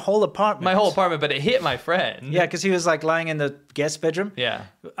 Oh, in your whole apartment. My whole apartment, but it hit my friend. Yeah, because he was like lying in the guest bedroom. Yeah.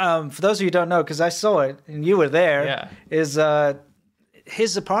 For those of you who don't know, because I saw it and you were there, Yeah. is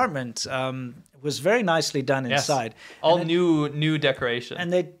his apartment was very nicely done inside. All new decoration.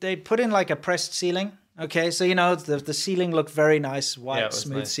 And they put in like a pressed ceiling. Okay, so the ceiling looked very nice, white,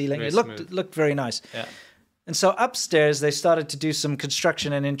 smooth nice. ceiling. Very It looked very nice. Yeah. And so upstairs they started to do some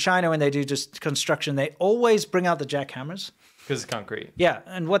construction, and in China when they do just construction, they always bring out the jackhammers. Because it's concrete. Yeah,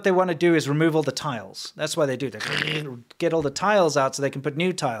 and what they want to do is remove all the tiles. That's why they do that. Get all the tiles out so they can put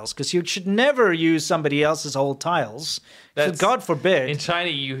new tiles. Because you should never use somebody else's old tiles. God forbid. In China,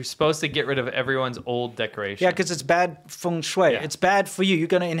 you're supposed to get rid of everyone's old decoration. Yeah, because it's bad feng shui. Yeah. It's bad for you. You're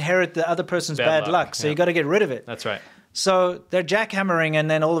going to inherit the other person's bad luck. So you got to get rid of it. That's right. So they're jackhammering,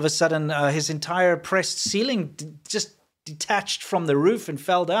 and then all of a sudden, his entire pressed ceiling just detached from the roof and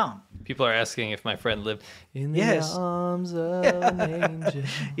fell down. People are asking if my friend lived in the arms of an angel.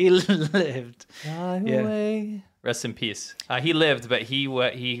 He lived. Away. Rest in peace. He lived, but he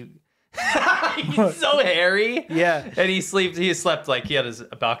he's so hairy. Yeah. And he slept like he had his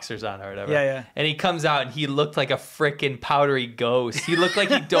boxers on or whatever. Yeah. And he comes out and he looked like a freaking powdery ghost. He looked like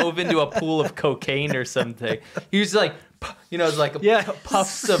he dove into a pool of cocaine or something. He was like, it's like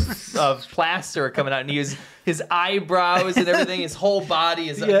puffs of plaster coming out, and his eyebrows and everything, his whole body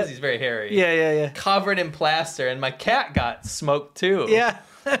is, because he's very hairy. Yeah. Covered in plaster, and my cat got smoked too. Yeah.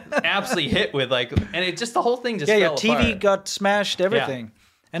 Absolutely hit with and it just, the whole thing just fell fell your TV apart. got smashed, everything.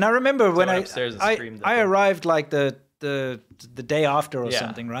 And I remember when I arrived like the day after or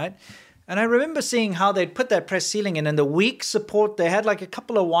something, right? And I remember seeing how they'd put that pressed ceiling in, and the weak support, they had like a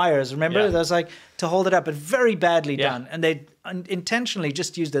couple of wires, remember? Yeah. That was like to hold it up, but very badly done. And they intentionally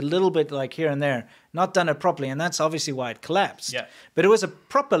just used a little bit like here and there, not done it properly. And that's obviously why it collapsed. Yeah. But it was a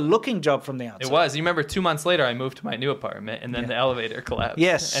proper looking job from the outside. It was. You remember 2 months later, I moved to my new apartment, and then the elevator collapsed.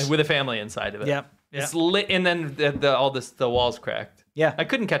 Yes. And with a family inside of it. Yeah. It's lit, and then the walls cracked. Yeah. I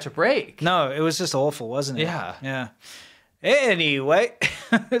couldn't catch a break. No, it was just awful, wasn't it? Yeah. Yeah. Anyway,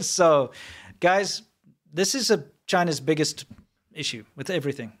 so guys, this is China's biggest issue with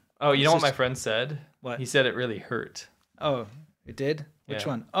everything. Oh, you know what my friend said? What? He said it really hurt. Oh, it did? Which Yeah.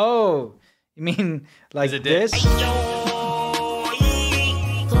 one? Oh, you mean like Is it did? this?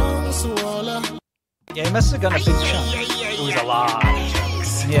 Yeah, he must have gotten a big chunk. It was a lot.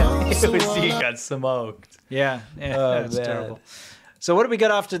 Yeah. He got smoked. Yeah, Oh, that's man. terrible. So what do we got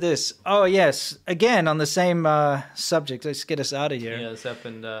after this? Oh, yes. Again, on the same subject. Let's get us out of here. Yeah, this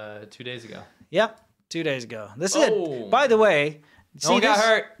happened 2 days ago. Yep, 2 days ago. This is Oh. it. By the way, No one got this?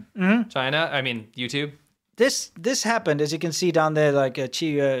 hurt. Mm-hmm. China, I mean, YouTube. This happened, as you can see down there, like it's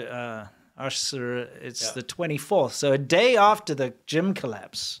the 24th, so a day after the gym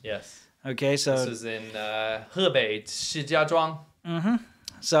collapse. Yes. Okay, so This is in Hebei, Shijiazhuang.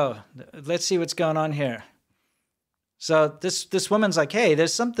 so let's see what's going on here. So this woman's like, hey,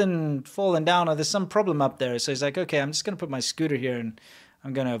 there's something falling down, or there's some problem up there. So he's like, okay, I'm just gonna put my scooter here and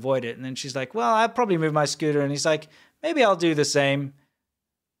I'm gonna avoid it. And then she's like, well, I'll probably move my scooter. And he's like, maybe I'll do the same.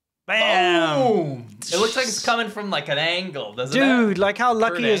 Bam! Boom! It looks like it's coming from like an angle, doesn't it? Dude, like how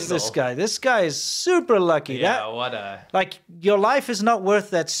lucky Kurt is this Angle. guy? This guy is super lucky. Yeah, what a... Like, your life is not worth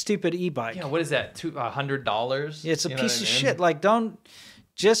that stupid e-bike. Yeah, what is that? $100? It's a You know piece what of I mean? shit. Like, don't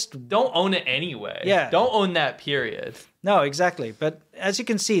own it anyway. Yeah. Don't own that, period. No, exactly. But as you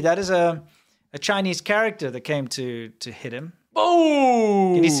can see, that is a Chinese character that came to hit him.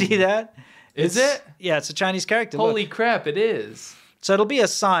 Boom! Can you see that? Is it? Yeah, it's a Chinese character. Holy Look. crap, it is. So it'll be a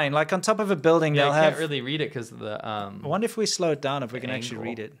sign, like on top of a building. Yeah, They'll I have. can't really read it because of the I wonder if we slow it down, if we can actually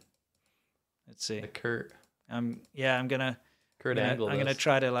angle. read it. Let's see. the Kurt I'm gonna. angle. I'm gonna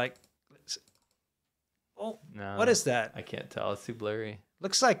try to like. Oh, No, what is that? I can't tell. It's too blurry.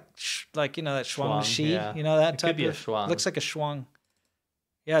 Looks like that shuang Shuang, shi. yeah. You know that It type could be a of. shuang. Looks like a shuang.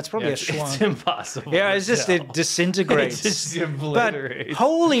 Yeah, it's probably Yeah, a shuang. it's impossible. Yeah, to it's just tell. it disintegrates. It just But obliterates.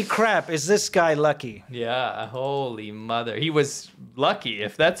 holy crap, is this guy lucky? Yeah, holy mother. He was lucky.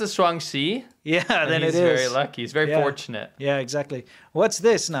 If that's a Shuangxi, Yeah, then he's it is. very lucky. He's very Yeah. fortunate. Yeah, exactly. What's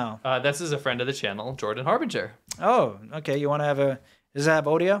this now? This is a friend of the channel, Jordan Harbinger. Oh, okay. You want to have does it have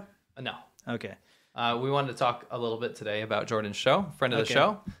audio? No. Okay. We wanted to talk a little bit today about Jordan's show, friend of the Okay.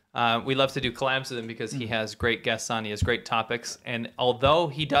 show. We love to do collabs with him because he has great guests on. He has great topics. And although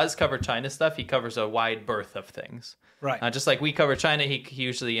he does cover China stuff, he covers a wide berth of things. Right. Just like we cover China, he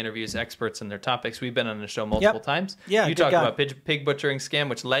usually interviews experts in their topics. We've been on the show multiple times. Yeah, you good talked guy. about pig butchering scam,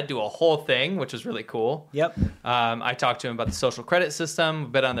 which led to a whole thing, which was really cool. Yep. I talked to him about the social credit system.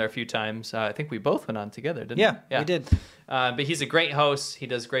 We've been on there a few times. I think we both went on together, didn't we? Yeah, we did. But he's a great host. He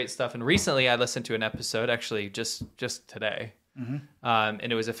does great stuff. And recently I listened to an episode, actually just today. And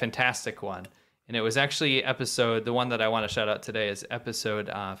it was a fantastic one. And it was actually the one that I want to shout out today is episode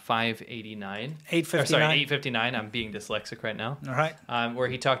 589. 859. Sorry, 859. I'm being dyslexic right now. All right. Where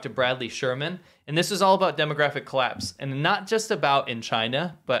he talked to Bradley Sherman. And this is all about demographic collapse. And not just about in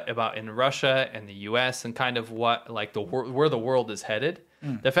China, but about in Russia and the US and kind of what, like, where the world is headed.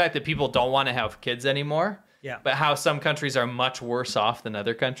 The fact that people don't want to have kids anymore. Yeah. But how some countries are much worse off than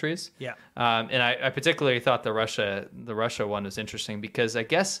other countries. Yeah. And I particularly thought the Russia one was interesting because I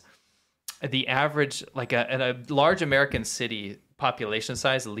guess the average, like a large American city population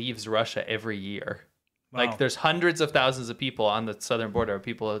size leaves Russia every year. Wow. Like there's hundreds of thousands of people on the southern border,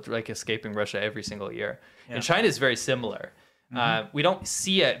 people like escaping Russia every single year. Yeah. And China is very similar. We don't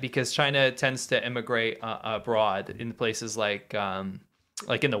see it because China tends to immigrate abroad in places like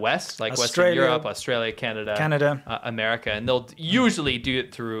in the West, like Western Europe, Australia, Canada, America, and they'll usually do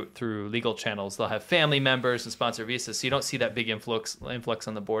it through legal channels. They'll have family members and sponsor visas, so you don't see that big influx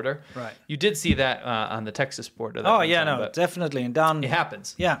on the border. Right. You did see that on the Texas border. Oh yeah, no, definitely, and down. It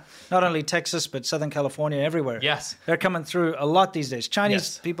happens. Yeah, not only Texas but Southern California, everywhere. Yes, they're coming through a lot these days.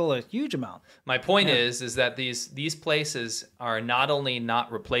 Chinese people a huge amount. My point is that these places are not only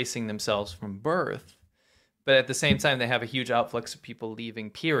not replacing themselves from birth, but at the same time, they have a huge outflux of people leaving,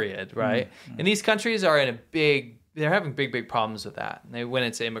 period, right? And these countries are they're having big problems with that. When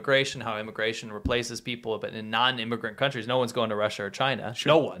it's immigration, how immigration replaces people, but in non-immigrant countries, no one's going to Russia or China.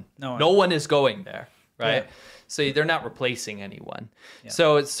 Sure. No one is going there, right? Yeah. So they're not replacing anyone. Yeah.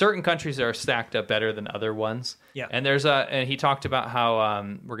 So certain countries are stacked up better than other ones. Yeah. And and he talked about how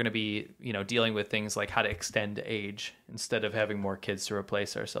we're going to be, dealing with things like how to extend age instead of having more kids to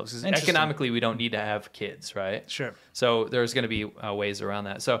replace ourselves. Because economically, we don't need to have kids, right? Sure. So there's going to be ways around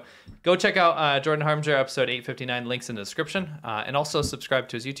that. So go check out Jordan Harbinger episode 859. Links in the description, and also subscribe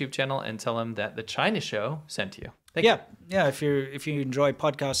to his YouTube channel and tell him that the China Show sent you. Thank you. Yeah. If you enjoy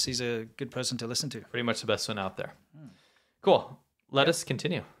podcasts, he's a good person to listen to. Pretty much the best one out there. Cool. Let us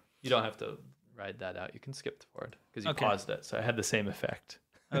continue. You don't have to ride that out. You can skip forward because you paused it, so I had the same effect.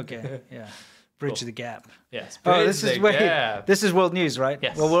 Okay. Yeah. Bridge the gap. Yes. This is world news, right?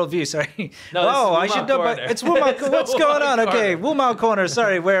 Yes. Well, world view. Sorry. No, I should know. But it's Wumao. What's going on? Okay, Wumao Corner.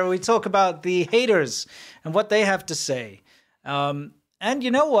 Sorry, where we talk about the haters and what they have to say. And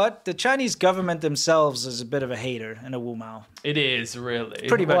you know what? The Chinese government themselves is a bit of a hater and a Wumao. It is, really.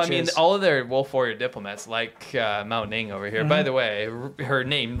 Pretty much. Well, I mean, all of their wolf warrior diplomats, like Mao Ning over here. By the way, her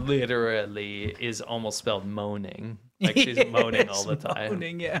name literally is almost spelled moaning. Like she's moaning all the time.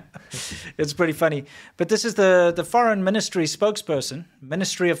 Moaning, yeah. It's pretty funny. But this is the foreign ministry spokesperson,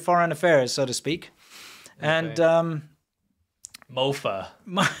 Ministry of Foreign Affairs, so to speak. And MOFA.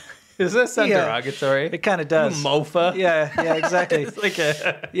 Does that sound derogatory? It kind of does. MOFA? Yeah, exactly. It's like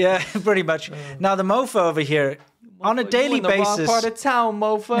yeah, pretty much. Now, the MOFA over here, on a daily basis... in the wrong part of town,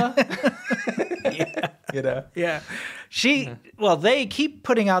 MOFA. Yeah. They keep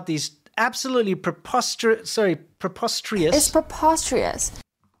putting out these absolutely preposterous... It's preposterous.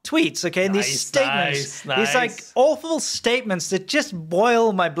 Tweets, okay? And these statements, nice. these like awful statements that just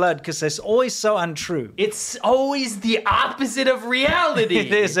boil my blood because they're always so untrue. It's always the opposite of reality.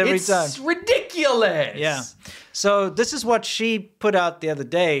 It is every time. It's ridiculous. Yeah. So this is what she put out the other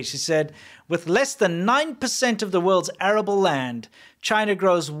day. She said, with less than 9% of the world's arable land, China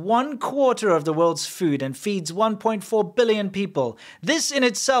grows 1/4 of the world's food and feeds 1.4 billion people. This in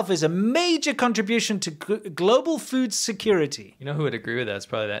itself is a major contribution to global food security. You know who would agree with that? It's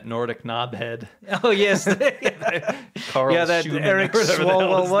probably that Nordic knobhead. Oh, yes. Carl that Schumann, Eric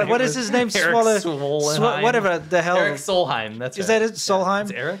Swalwell. What is his name? Eric Whatever the hell. Eric Solheim. That's Is right. that it? Solheim?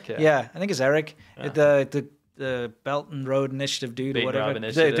 It's Eric? Yeah, I think it's Eric. Yeah. The Belt and Road Initiative dude Big or whatever. Rob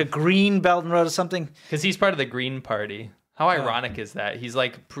Initiative. The Green Belt and Road or something. Because he's part of the Green Party. How ironic is that? He's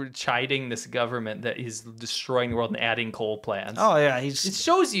like chiding this government that is destroying the world and adding coal plants. Oh, yeah. It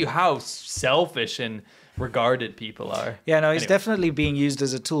shows you how selfish and regarded people are. Yeah, no, he's definitely being used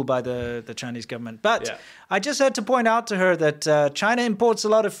as a tool by the Chinese government. But I just had to point out to her that China imports a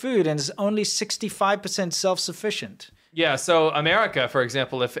lot of food and is only 65% self-sufficient. Yeah, so America, for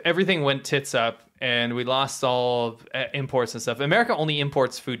example, if everything went tits up and we lost all imports and stuff, America only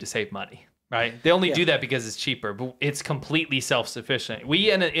imports food to save money. Right? They only do that because it's cheaper, but it's completely self-sufficient.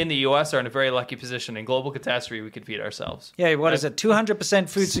 We in the U.S. are in a very lucky position. In global catastrophe, we could feed ourselves. Yeah, what is it? 200%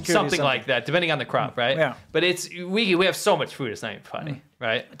 food security? Something like that, depending on the crop, right? Yeah. But we have so much food, it's not even funny,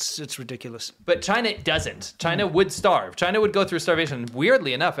 right? It's ridiculous. But China doesn't. China would starve. China would go through starvation.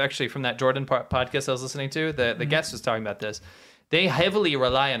 Weirdly enough, actually, from that Jordan podcast I was listening to, the guest was talking about this. They heavily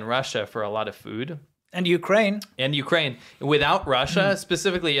rely on Russia for a lot of food. And Ukraine. Without Russia,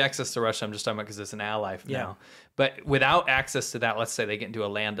 specifically access to Russia, I'm just talking about because it's an ally now. But without access to that, let's say they get into a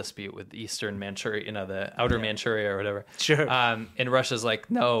land dispute with Eastern Manchuria, the outer Manchuria or whatever. Sure. And Russia's like,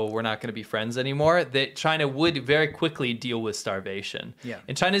 no, we're not going to be friends anymore. That China would very quickly deal with starvation. Yeah.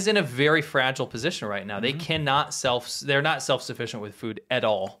 And China's in a very fragile position right now. They they're not self-sufficient with food at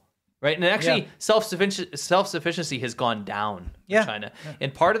all. Right, and actually, self-sufficiency has gone down in China. Yeah.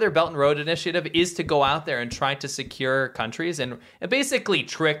 And part of their Belt and Road Initiative is to go out there and try to secure countries and basically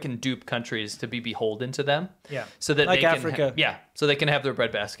trick and dupe countries to be beholden to them. Yeah, so that like they Africa. Can so they can have their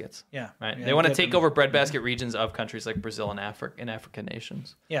breadbaskets. Yeah, right. Yeah, they want to take over breadbasket regions of countries like Brazil and African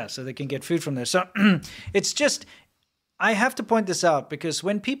nations. Yeah, so they can get food from there. So it's just. I have to point this out because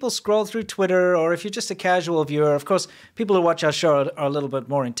when people scroll through Twitter, or if you're just a casual viewer, of course, people who watch our show are a little bit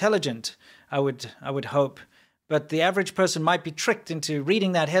more intelligent, I would hope. But the average person might be tricked into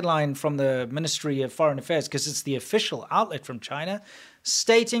reading that headline from the Ministry of Foreign Affairs because it's the official outlet from China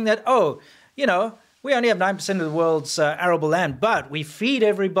stating that, we only have 9% of the world's arable land, but we feed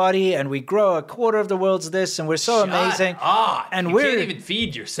everybody and we grow a quarter of the world's this, and we're so amazing. And you can't even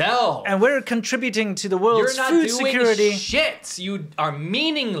feed yourself. And we're contributing to the world's food security. You're not doing shit. You are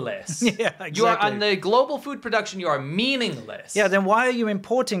meaningless. Yeah, exactly. You are on the global food production. You are meaningless. Yeah, then why are you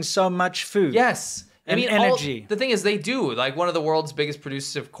importing so much food? Yes. Energy. The thing is, they do like one of the world's biggest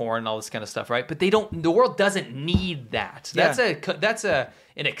producers of corn, all this kind of stuff, right? But they don't. The world doesn't need that. That's an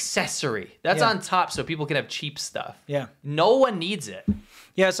accessory. That's on top, so people can have cheap stuff. Yeah. No one needs it.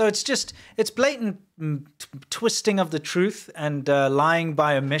 Yeah. So it's blatant twisting of the truth and lying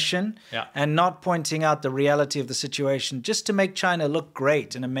by omission, and not pointing out the reality of the situation just to make China look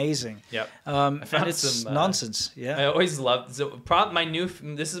great and amazing. Yep. And it's nonsense. Yeah. I always love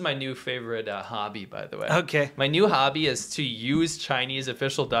this is my new favorite hobby, by the way. Okay. My new hobby is to use Chinese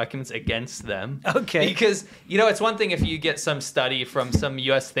official documents against them. Okay. Because it's one thing if you get some study from some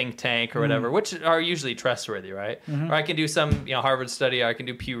U.S. think tank or whatever, which are usually trustworthy, right? Or I can do some Harvard study, or I can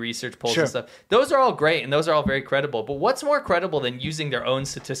do Pew Research polls and stuff. Those are all great, and those are all very credible. But what's more credible than using their own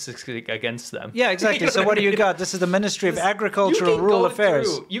statistics against them? Yeah, exactly. So what do you got? This is the Ministry of Agricultural Rural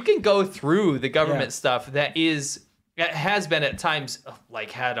Affairs. You can go through the government stuff that has been at times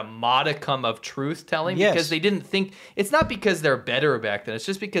had a modicum of truth telling because they didn't think. It's not because they're better back then. It's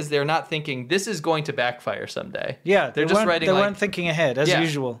just because they're not thinking this is going to backfire someday. Yeah, they're just writing. They weren't thinking ahead as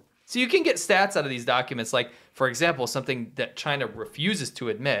usual. So you can get stats out of these documents, like, for example, something that China refuses to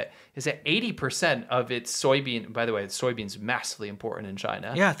admit is that 80% of its soybean, by the way, soybean's massively important in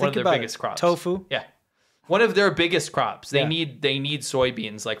China. Yeah, think one of their about biggest crops. Tofu. Yeah. One of their biggest crops. They need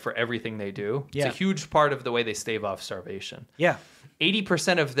soybeans for everything they do. Yeah. It's a huge part of the way they stave off starvation. Yeah.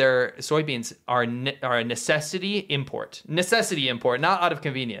 80% of their soybeans are a necessity import, not out of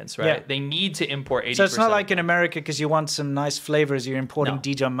convenience, right? Yeah. They need to import 80%. So it's not like in America because you want some nice flavors, you're importing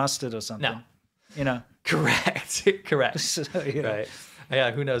Dijon mustard or something. No. Correct. So, right.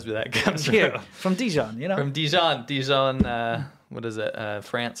 Yeah, who knows where that comes from? From Dijon, From Dijon, what is it?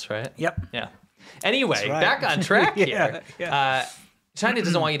 France, right? Yep. Yeah. Anyway, back on track here. China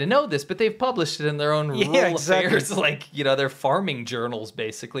doesn't want you to know this, but they've published it in their own rural affairs, their farming journals,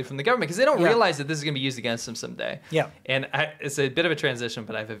 basically, from the government, because they don't realize that this is going to be used against them someday. Yeah. And it's a bit of a transition,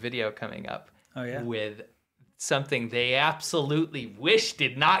 but I have a video coming up with something they absolutely wish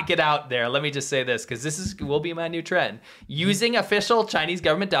did not get out there. Let me just say this, because will be my new trend. Using official Chinese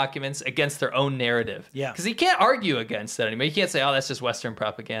government documents against their own narrative. Yeah. Because you can't argue against that anymore. You can't say, that's just Western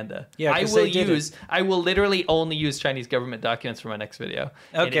propaganda. Yeah, I will literally only use Chinese government documents for my next video.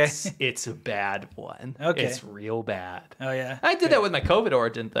 Okay. And it's a bad one. Okay. It's real bad. Oh, yeah. I did that with my COVID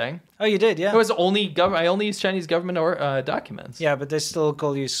origin thing. Oh, you did, yeah? It was I only used Chinese government documents. Yeah, but they still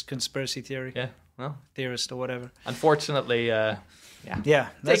call you conspiracy theory. Yeah. Well, theorist or whatever. Unfortunately, yeah,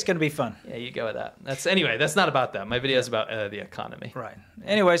 that's going to be fun. Yeah, you go with that. That's not about that. My video is about the economy. Right.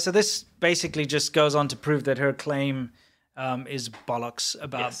 Anyway, so this basically just goes on to prove that her claim is bollocks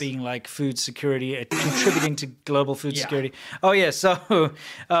about being like food security, contributing to global food security. Oh yeah, so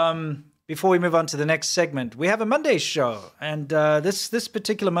before we move on to the next segment, we have a Monday show. And this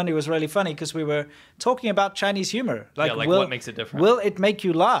particular Monday was really funny because we were talking about Chinese humor. What makes it different? Will it make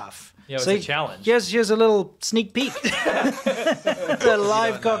you laugh? Yeah, it was a challenge. Here's a little sneak peek. The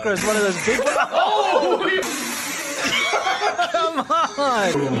live cockroach, one of those big ones. Oh! Come on!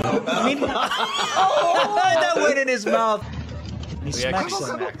 I mean, that went in his mouth. He smacks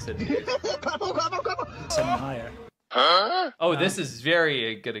it. Some higher. Oh, this is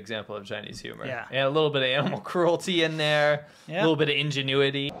a good example of Chinese humor. Yeah. And a little bit of animal cruelty in there. Yeah. A little bit of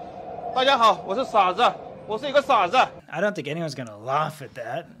ingenuity. 大家好，我是傻子，我是一个傻子。 I don't think anyone's going to laugh at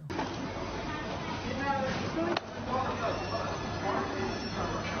that.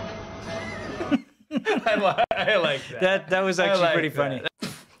 I like that. That was actually pretty funny.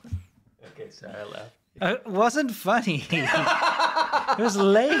 Okay, sorry, I laughed. It wasn't funny. It was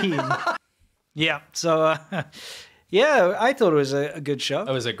lame. Yeah, so, yeah, I thought it was a good show.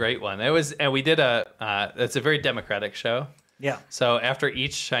 It was a great one. And we did it's a very democratic show. Yeah. So after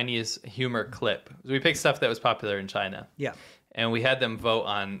each Chinese humor clip, we picked stuff that was popular in China. Yeah. And we had them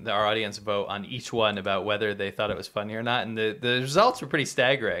our audience vote on each one about whether they thought it was funny or not. And the results were pretty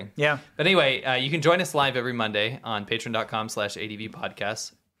staggering. Yeah. But anyway, you can join us live every Monday on patreon.com/ADV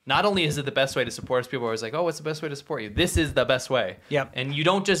podcast. Not only is it the best way to support us, people are always like, oh, what's the best way to support you? This is the best way. Yeah. And you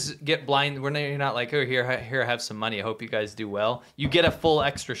don't just get blind. You're not like, oh, here, have some money. I hope you guys do well. You get a full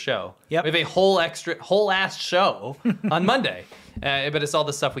extra show. Yep. We have a whole ass show on Monday. But it's all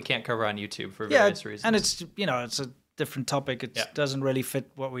the stuff we can't cover on YouTube for various reasons. And it's, it's a different topic. It doesn't really fit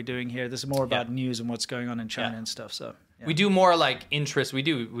what we're doing here. This is more about news and what's going on in China and stuff. So we do more like interest.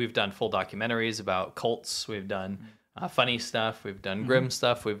 We've done full documentaries about cults. We've done funny stuff. We've done grim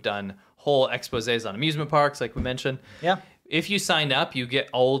stuff. We've done whole exposés on amusement parks, like we mentioned. Yeah. If you sign up, you get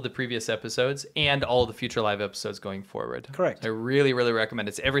all the previous episodes and all the future live episodes going forward. Correct. I really, really recommend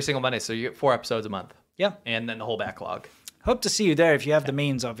it. It's every single Monday, so you get 4 episodes a month. Yeah. And then the whole backlog. Hope to see you there if you have the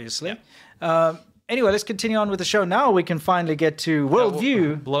means, obviously. Yeah. Anyway, let's continue on with the show. Now we can finally get to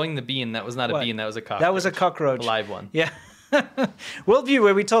Worldview. Blowing the bean. That was not a bean. That was a cockroach. That was a cockroach. A live one. Yeah. Worldview,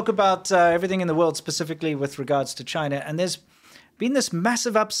 where we talk about everything in the world, specifically with regards to China. And there's been this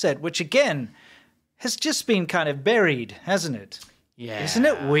massive upset, which again has just been kind of buried, hasn't it? Yeah. Isn't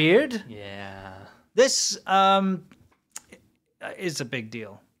it weird? Yeah. This is a big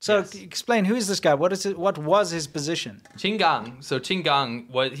deal. So explain, who is this guy? What was his position? Qin Gang. So Qin Gang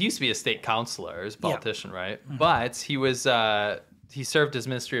he used to be a state counselor, as a politician, right? Mm-hmm. But he was he served as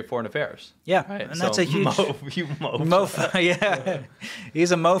Ministry of Foreign Affairs. Yeah, right? and that's a huge mofa. Yeah,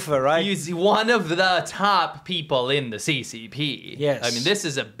 he's a mofa, right? He's one of the top people in the CCP. Yes, I mean this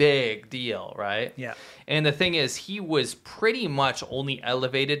is a big deal, right? Yeah. And the thing is, he was pretty much only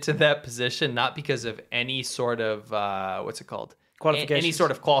elevated to that position not because of any sort of what's it called? Any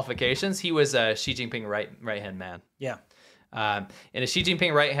sort of qualifications. He was a Xi Jinping right-hand man. Yeah. And a Xi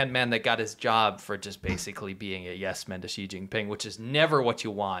Jinping right-hand man that got his job for just basically being a yes man to Xi Jinping, which is never what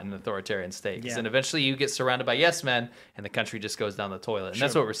you want in an authoritarian state. Yeah. And eventually you get surrounded by yes men and the country just goes down the toilet. And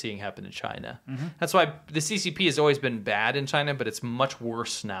that's what we're seeing happen in China. Mm-hmm. That's why the CCP has always been bad in China, but it's much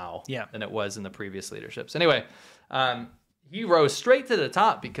worse now than it was in the previous leaderships. Anyway, he rose straight to the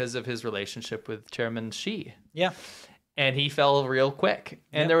top because of his relationship with Chairman Xi. Yeah. And he fell real quick.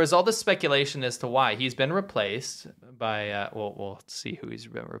 And there was all this speculation as to why. He's been replaced by, we'll see who he's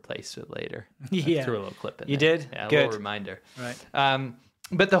been replaced with later. Yeah. I threw a little clip in You there. did? Yeah, Good. A little reminder. Right.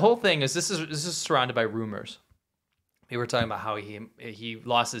 But the whole thing is, this is surrounded by rumors. We were talking about how he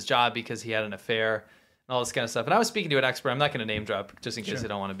lost his job because he had an affair and all this kind of stuff. And I was speaking to an expert. I'm not going to name drop just in case I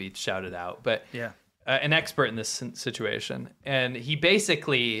don't want to be shouted out. But an expert in this situation. And he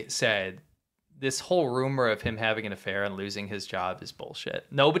basically said, this whole rumor of him having an affair and losing his job is bullshit.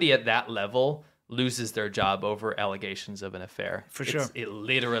 Nobody at that level loses their job over allegations of an affair. For sure. It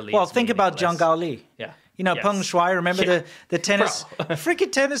literally Well, is think about Zhang meaningless. Gaoli. Yeah. You know, Peng Shuai, remember the tennis...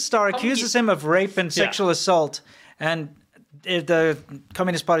 freaking tennis star accuses him of rape and sexual assault. And the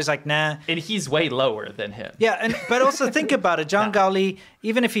Communist Party's like, nah. And he's way lower than him. Yeah, but also think about it. Zhang Gaoli,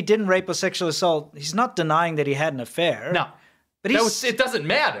 even if he didn't rape or sexual assault, he's not denying that he had an affair. No. But it doesn't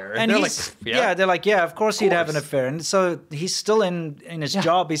matter. And they're they're like, of course he'd have an affair. And so he's still in his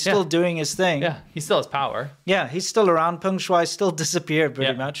job. He's still doing his thing. Yeah, he still has power. Yeah, he's still around. Peng Shuai still disappeared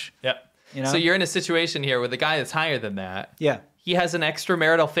pretty much. Yeah. You know? So you're in a situation here with a guy that's higher than that. Yeah. He has an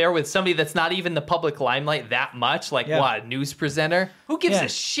extramarital affair with somebody that's not even the public limelight that much. Like, what, a news presenter? Who gives a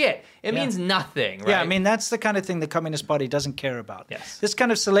shit? It means nothing, right? Yeah, I mean, that's the kind of thing the Communist Party doesn't care about. Yes. This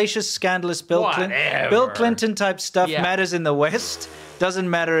kind of salacious, scandalous Bill Clinton type stuff matters in the West. doesn't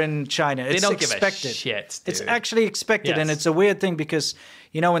matter in China. It's They don't expected. give a shit, dude. It's actually expected, and Yes. it's a weird thing because,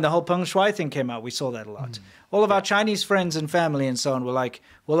 when the whole Peng Shuai thing came out, we saw that a lot. All of our Chinese friends and family and so on were like,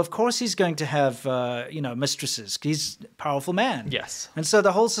 well, of course he's going to have, mistresses. He's a powerful man. Yes. And so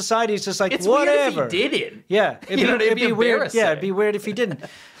the whole society is just like, It's whatever. weird if he didn't. Yeah. It'd be weird. embarrassing. Yeah, it'd be weird if he didn't.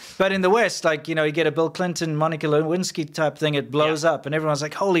 But in the West, like, you get a Bill Clinton, Monica Lewinsky type thing, it blows up, and everyone's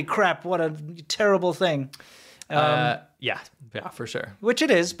like, holy crap, what a terrible thing. Yeah, for sure. Which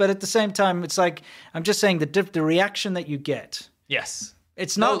it is, but at the same time, it's like, I'm just saying the reaction that you get. Yes.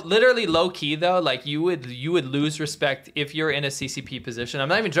 It's not literally low key though. Like you would lose respect if you're in a CCP position. I'm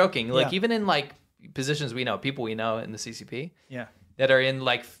not even joking. Like even in like positions people we know in the CCP. Yeah. That are in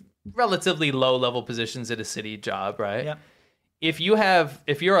like relatively low level positions at a city job, right? Yeah. If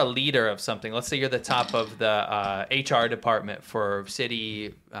you're a leader of something, let's say you're the top of the HR department for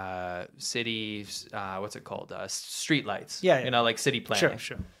city, what's it called? Street lights. Yeah. Like city planning.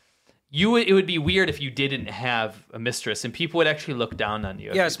 Sure. It would be weird if you didn't have a mistress, and people would actually look down on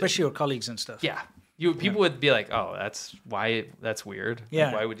you. Yeah, especially your colleagues and stuff. Yeah. People would be like, "Oh, that's weird. Yeah.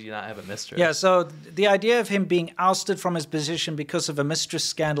 Like, why would you not have a mistress?" Yeah, so the idea of him being ousted from his position because of a mistress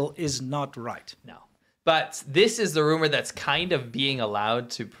scandal is not right. No. But this is the rumor that's kind of being allowed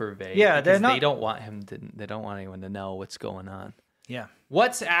to pervade. Yeah, because they're not. They don't want they don't want anyone to know what's going on. Yeah.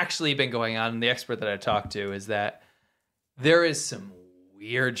 What's actually been going on, and the expert that I talked to, is that there is some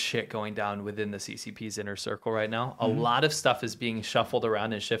weird shit going down within the CCP's inner circle right now. A lot of stuff is being shuffled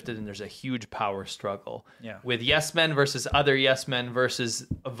around and shifted, and there's a huge power struggle. Yeah. With yes men versus other yes men versus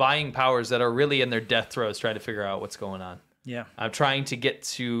vying powers that are really in their death throes trying to figure out what's going on. Yeah. I'm trying to get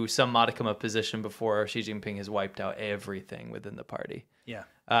to some modicum of position before Xi Jinping has wiped out everything within the party. Yeah.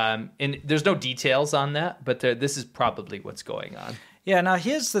 And there's no details on that, but this is probably what's going on. Yeah, now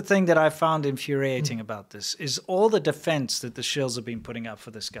here's the thing that I found infuriating about this is all the defense that the shills have been putting up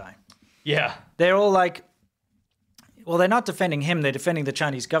for this guy. Yeah. They're all like, well, they're not defending him, they're defending the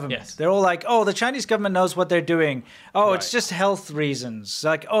Chinese government. Yes. They're all like, oh, the Chinese government knows what they're doing. Oh, it's Right. just health reasons.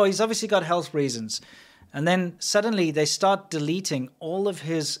 Like, oh, he's obviously got health reasons. And then suddenly they start deleting all of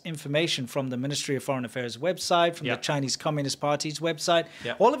his information from the Ministry of Foreign Affairs website, from the Chinese Communist Party's website.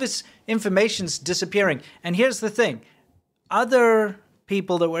 Yeah. All of his information's disappearing. And here's the thing. Other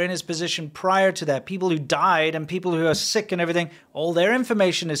people that were in his position prior to that, people who died and people who are sick and everything, all their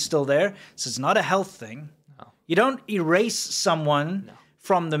information is still there. So it's not a health thing. No. You don't erase someone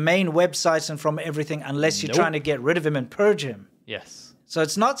from the main websites and from everything unless you're trying to get rid of him and purge him. Yes. So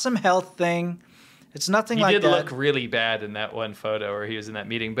it's not some health thing. It's nothing like that. He did look really bad in that one photo where he was in that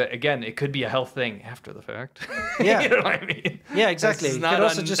meeting. But again, it could be a health thing after the fact. Yeah. You know what I mean? Yeah, exactly.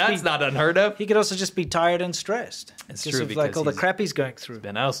 That's not unheard of. He could also just be tired and stressed. It's because true, of like because all the he's crap he's going through.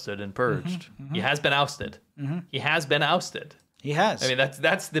 Been ousted and purged. He has been ousted. He has been ousted. He has. I mean,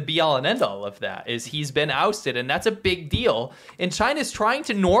 that's the be all and end all of that, is he's been ousted, and that's a big deal. And China's trying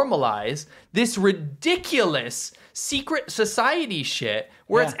to normalize this ridiculous secret society shit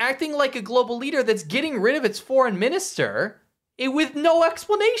where it's acting like a global leader that's getting rid of its foreign minister with no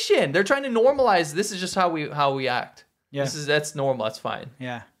explanation. They're trying to normalize this is just how we act. Yeah. That's normal. That's fine.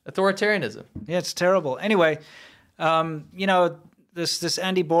 Yeah. Authoritarianism. Yeah, it's terrible. Anyway, this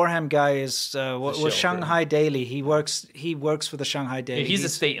Andy Borham guy is was Shanghai Daily. He works for the Shanghai Daily. He's a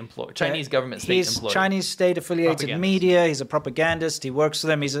state employee, Chinese government state employee. He's Chinese state affiliated media. He's a propagandist. He works for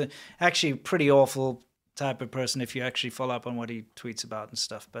them. He's actually pretty awful type of person if you actually follow up on what he tweets about and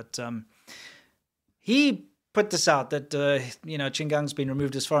stuff. But he put this out that Qin Gang's been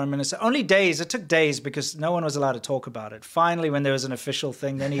removed as foreign minister. Only days. It took days because no one was allowed to talk about it. Finally, when there was an official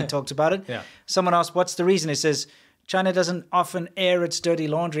thing, then he talked about it. Yeah. Someone asked, "What's the reason?" He says, China doesn't often air its dirty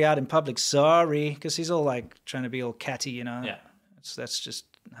laundry out in public. Sorry, because he's all like trying to be all catty, Yeah. That's just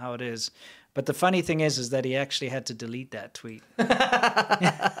how it is. But the funny thing is that he actually had to delete that tweet.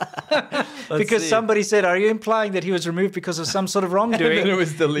 Because somebody said, are you implying that he was removed because of some sort of wrongdoing? And then it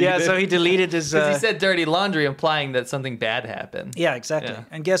was deleted. Yeah, so he deleted his... Because he said dirty laundry, implying that something bad happened. Yeah, exactly. Yeah.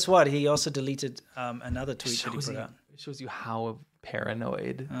 And guess what? He also deleted another tweet that he put out. It shows you how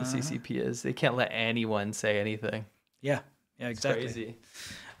paranoid the CCP is. They can't let anyone say anything. Yeah, exactly. It's crazy.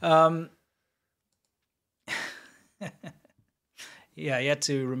 Yeah, he had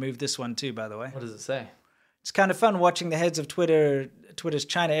to remove this one too, by the way. What does it say? It's kind of fun watching the heads of Twitter's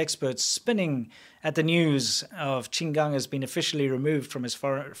China experts spinning at the news of Qin Gang has been officially removed from his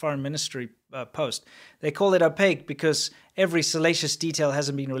foreign ministry post. They call it opaque because every salacious detail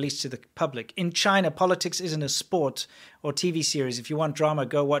hasn't been released to the public. In China, politics isn't a sport or TV series. If you want drama,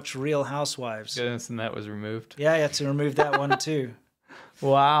 go watch Real Housewives. Goodness, and that was removed. Yeah, you had to remove that one too.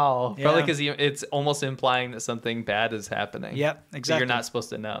 Wow. Yeah. Probably because it's almost implying that something bad is happening. Yep, That exactly. you're not supposed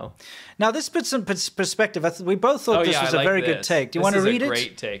to know. Now, this puts some perspective. We both thought this was a very good take. Do you want to read it?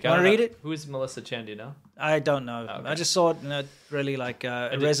 Great take. Want to read it? Who's Melissa Chen? Do you know? I don't know. Okay. I just saw it and it really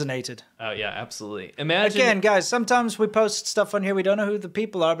resonated. Oh, yeah, absolutely. Imagine. Again, guys, sometimes we post stuff on here. We don't know who the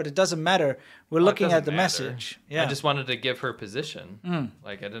people are, but it doesn't matter. We're looking at the message. Yeah. I just wanted to give her position.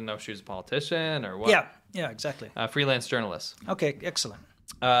 Like, I didn't know if she was a politician or what. Yeah, exactly. Freelance journalist. Okay, excellent.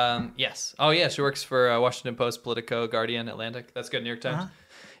 Yes. Oh, yeah. She works for Washington Post, Politico, Guardian, Atlantic. That's good. New York Times.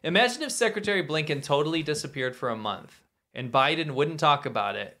 Imagine if Secretary Blinken totally disappeared for a month and Biden wouldn't talk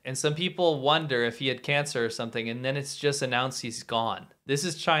about it. And some people wonder if he had cancer or something. And then it's just announced he's gone. This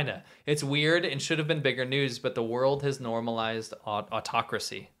is China. It's weird and should have been bigger news, but the world has normalized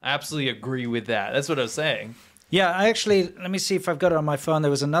autocracy. I absolutely agree with that. That's what I was saying. Yeah, let me see if I've got it on my phone.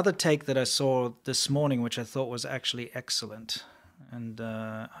 There was another take that I saw this morning, which I thought was actually excellent. And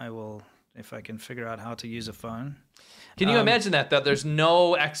I will, if I can figure out how to use a phone. Can you imagine that there's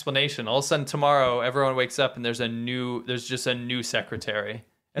no explanation? All of a sudden tomorrow, everyone wakes up and there's just a new secretary.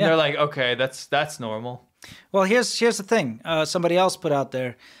 And they're like, okay, that's normal. Well, here's the thing. Somebody else put out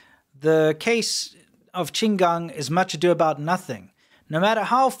there. The case of Qinggang is much ado about nothing. No matter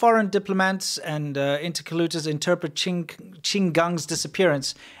how foreign diplomats and interlocutors interpret Qinggang's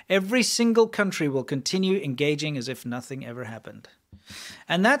disappearance, every single country will continue engaging as if nothing ever happened.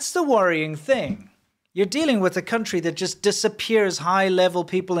 And that's the worrying thing. You're dealing with a country that just disappears high-level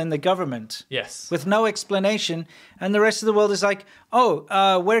people in the government. Yes. With no explanation, and the rest of the world is like,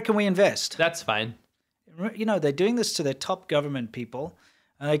 where can we invest? That's fine. You know, they're doing this to their top government people,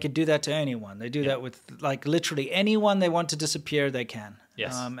 and they could do that to anyone. They do that with, like, literally anyone they want to disappear, they can.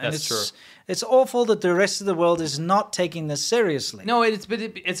 Yes, and that's true. It's awful that the rest of the world is not taking this seriously. No,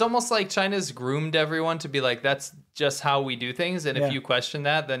 it's almost like China's groomed everyone to be like, that's just how we do things. And if you question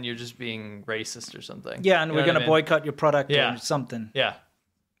that, then you're just being racist or something. Yeah, and we're going to boycott your product or something. Yeah.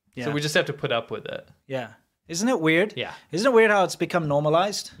 So we just have to put up with it. Yeah. Isn't it weird? Yeah. Isn't it weird how it's become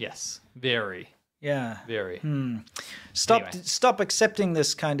normalized? Yes. Very. Yeah. Very. Stop accepting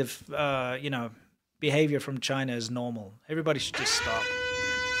this kind of, behavior from China as normal. Everybody should just stop.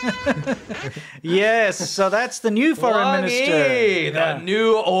 Yes, so that's the new foreign minister. The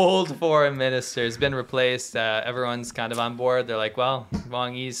new old foreign minister has been replaced. Everyone's kind of on board. They're like, well,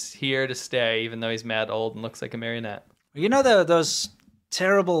 Wang Yi's here to stay, even though he's mad old and looks like a marionette. You know those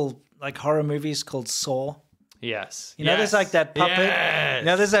terrible like horror movies called Saw? Yes. You know, there's like that puppet. Yes. You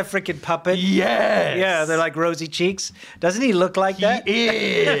know, there's that freaking puppet. Yes. Yeah, they're like rosy cheeks. Doesn't he look like that? He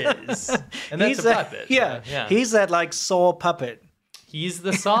is. And that's a puppet. Yeah. So, yeah. He's that like Saw puppet. He's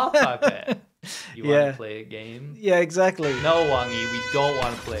the Saw puppet. You want to play a game? Yeah, exactly. No, Wang Yi, we don't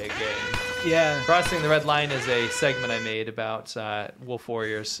want to play a game. Yeah. Crossing the Red Line is a segment I made about Wolf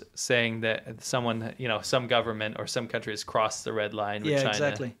Warriors saying that someone, some government or some country has crossed the red line with China.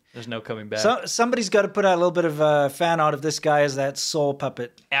 Exactly. There's no coming back. So somebody's got to put out a little bit of fan art of this guy as that Saw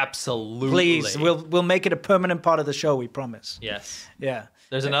puppet. Absolutely. Please, we'll make it a permanent part of the show, we promise. Yes. Yeah.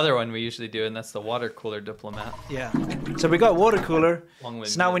 There's another one we usually do, and that's the water cooler diplomat. Yeah. So we got water cooler.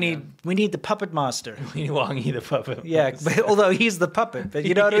 Long-winded, So now we need the puppet master. We need Wang Yi the puppet. Yeah, but, although he's the puppet, but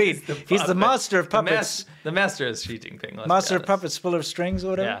you know what I mean? He's the master of puppets. The master is Xi Jinping. Master of puppets full of strings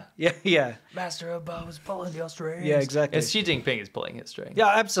or whatever? Yeah. Master of bows pulling your strings. Yeah, exactly. It's Xi Jinping is pulling his strings. Yeah,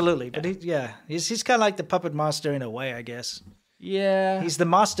 absolutely. But he's kind of like the puppet master in a way, I guess. Yeah. He's the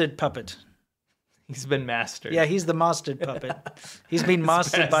mastered puppet. He's been mastered. Yeah, he's the mastered puppet. He's been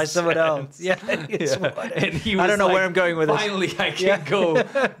mastered by someone else. Yeah, And he was I don't know like, where I'm going with this. Finally, I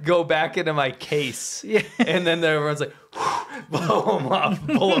can go back into my case. Yeah. And then everyone's like, blow him off,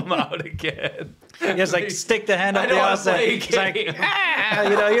 pull him out again. It's like stick the hand up I the don't wanna ass. play a It's like, game.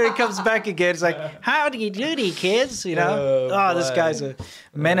 here he comes back again. It's like, howdy doody, kids. This boy. guy's a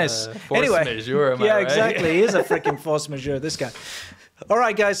menace. Force majeure, am I right? exactly. He is a freaking force majeure, this guy. All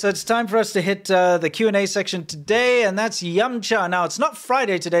right, guys, so it's time for us to hit the Q&A section today, and that's Yamcha. Now, it's not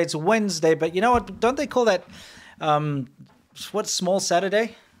Friday today, it's Wednesday, but you know what? Don't they call that, Small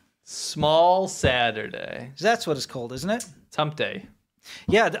Saturday? Small Saturday. That's what it's called, isn't it? It's hump day.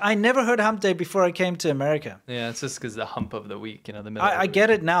 Yeah, I never heard hump day before I came to America. Yeah, it's just because the hump of the week, the middle of the I week. get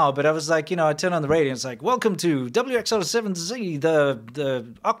it now, but I was like, I turn on the radio and it's like, welcome to WXL7Z,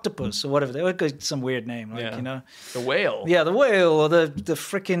 the octopus or whatever. They would get some weird name, The whale. Yeah, the whale or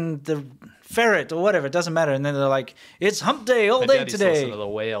the ferret or whatever. It doesn't matter. And then they're like, it's hump day all My day dad used to today. listen to the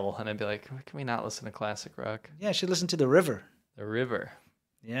whale, and I'd be like, can we not listen to classic rock? Yeah, I should listen to the river. The river.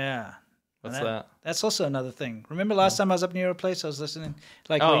 Yeah. What's that? That's also another thing. Remember last time I was up near your place, I was listening,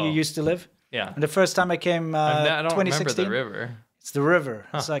 where you used to live? Yeah. And the first time I came, I don't remember 2016. the river. It's the river.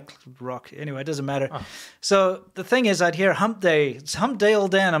 It's like rock. Anyway, it doesn't matter. So the thing is, I'd hear hump day. It's hump day all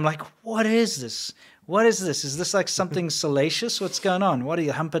day. And I'm like, what is this? What is this? Is this like something salacious? What's going on? What are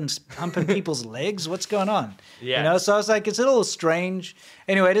you humping people's legs? What's going on? Yeah. You know, so I was like, it's a little strange.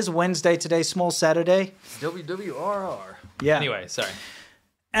 Anyway, it is Wednesday today, small Saturday. WWRR. Yeah. Anyway, sorry.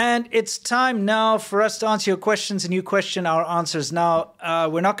 And it's time now for us to answer your questions, and you question our answers. Now,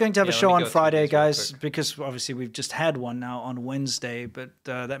 we're not going to have a let show me on go through Friday, these real guys, quick. because obviously we've just had one now on Wednesday, but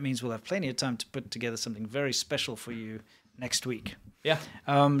that means we'll have plenty of time to put together something very special for you next week. Yeah.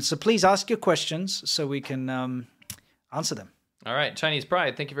 So please ask your questions so we can answer them. All right, Chinese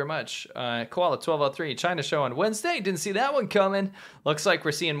Pride, thank you very much. Koala 1203, China show on Wednesday. Didn't see that one coming. Looks like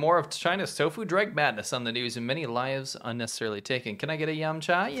we're seeing more of China's tofu dreg madness on the news and many lives unnecessarily taken. Can I get a yum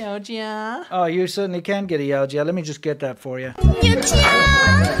cha? Yao jia. Oh, you certainly can get a Yao Jia. Let me just get that for you.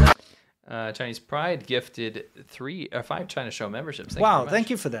 Chinese Pride gifted 5 China show memberships. Wow, thank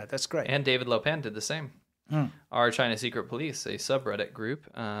you for that. That's great. And David Lopan did the same. Our China Secret Police, a subreddit group,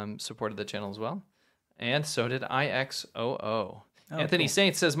 supported the channel as well. And so did IXOO. Anthony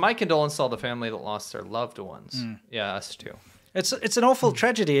Saint says, my condolence to all the family that lost their loved ones. Yeah, us too. It's an awful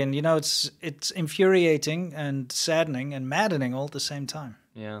tragedy, and you know it's infuriating and saddening and maddening all at the same time.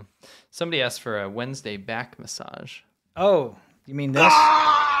 Yeah. Somebody asked for a Wednesday back massage. Oh, you mean this?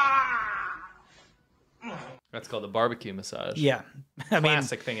 That's called a barbecue massage. Yeah. I mean,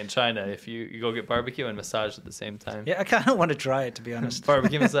 Classic thing in China. If you go get barbecue and massage at the same time. yeah, I kind of want to try it, to be honest.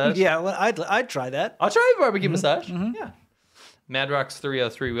 Barbecue massage? Yeah, well, I'd try that. I'll try a barbecue massage. Yeah. Madrox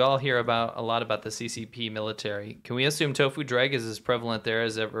 303. We all hear a lot about the CCP military. Can we assume tofu dreg is as prevalent there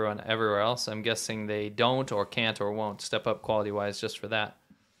as everywhere else? I'm guessing they don't or can't or won't step up quality-wise just for that.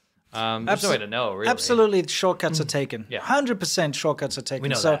 There's no way to know, really. Absolutely, shortcuts are taken. Yeah. 100% shortcuts are taken. We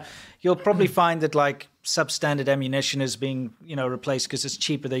know so that. you'll probably find that like substandard ammunition is being replaced because it's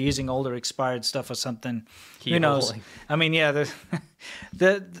cheaper. They're using older expired stuff or something. Who knows? Keyholing. I mean, yeah,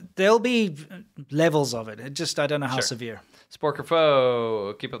 there'll be levels of it. It just I don't know how severe. Sporker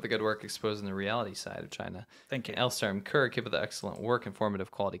Foe, keep up the good work exposing the reality side of China. Thank you. Elstorm Kerr, keep up the excellent work,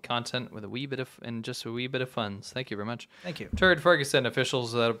 informative quality content with just a wee bit of funds. Thank you very much. Thank you. Turd Ferguson,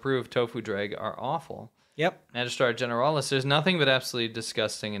 officials that approve tofu dreg are awful. Yep. Magistrar Generalis, there's nothing but absolutely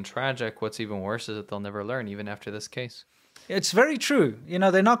disgusting and tragic. What's even worse is that they'll never learn, even after this case. It's very true.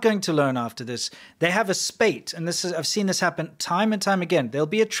 They're not going to learn after this. They have a spate, and I've seen this happen time and time again. There'll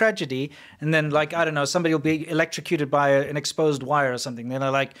be a tragedy, and then, like, I don't know, somebody will be electrocuted by an exposed wire or something. Then they're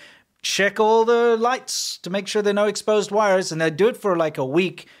like, check all the lights to make sure there are no exposed wires, and they do it for like a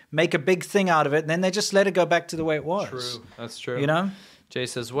week, make a big thing out of it, and then they just let it go back to the way it was. True. That's true. Jay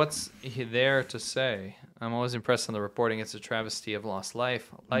says, what's he there to say? I'm always impressed on the reporting. It's a travesty of lost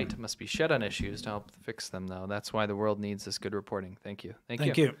life. Light must be shed on issues to help fix them, though. That's why the world needs this good reporting. Thank you.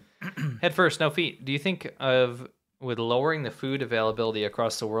 Thank you. Head first, no feet. Do you think with lowering the food availability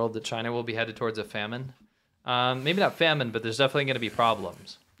across the world that China will be headed towards a famine? Maybe not famine, but there's definitely going to be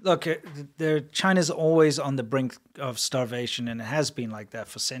problems. Look, China's always on the brink of starvation, and it has been like that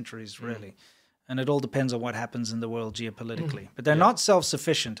for centuries, really. And it all depends on what happens in the world geopolitically. But they're not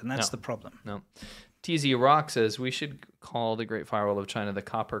self-sufficient, and that's the problem. No. TZ Rock says we should call the Great Firewall of China the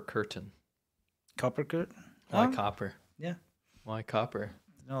Copper Curtain. Copper curtain? Why copper? Yeah. Why copper?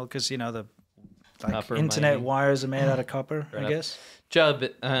 No, because, the Copper internet mining. wires are made out of copper, Fair I enough. guess. Judd,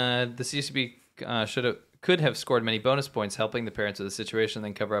 the CCP could have scored many bonus points helping the parents of the situation,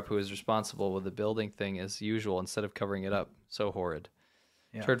 then cover up who is responsible with the building thing as usual instead of covering it up. So horrid.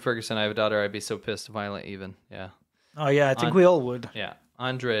 Yeah. Turd Ferguson, I have a daughter. I'd be so pissed, violent even. Yeah. Oh, yeah, I think we all would. Yeah.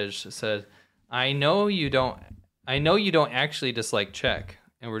 Andrej said, I know you don't actually dislike Czech,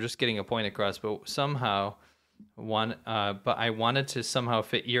 and we're just getting a point across, but I wanted to somehow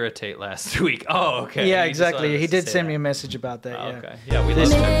fit irritate last week. Oh, okay. Yeah, You just wanted exactly. us He to did say send me that. a message about that, Oh, yeah. okay. Yeah, we love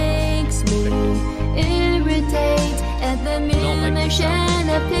Czech. Makes me irritate at the don't like this munition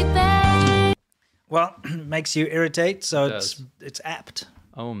of clickbait. Well, makes you irritate, so It it's apt.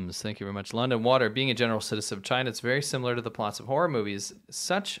 Ohms, thank you very much. London Water, being a general citizen of China, it's very similar to the plots of horror movies.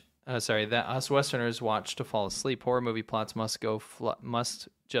 That us Westerners watch to fall asleep. Horror movie plots must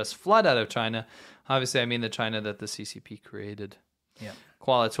just flood out of China. Obviously, I mean the China that the CCP created. Yeah.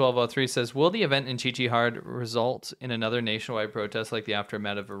 Koala 1203 says, will the event in Qiqihar result in another nationwide protest like the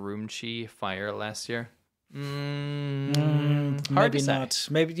aftermath of Urumqi fire last year? Hard Maybe to say. not.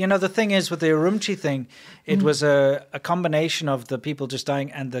 Maybe, the thing is with the Urumqi thing, it was a combination of the people just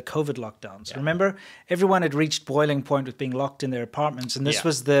dying and the COVID lockdowns. Remember, everyone had reached boiling point with being locked in their apartments, and this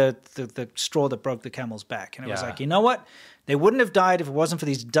was the straw that broke the camel's back. And it was like, you know what? They wouldn't have died if it wasn't for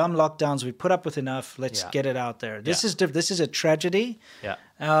these dumb lockdowns. We put up with enough. Let's get it out there. This is a tragedy. Yeah.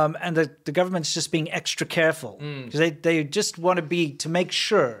 And the government's just being extra careful because they just want to make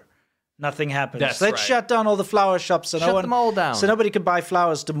sure nothing happens. That's Let's right. shut down all the flower shops so Shut them all down. so nobody could buy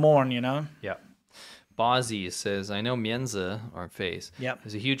flowers to mourn. Yeah. Bozzy says, I know mianzi, or face,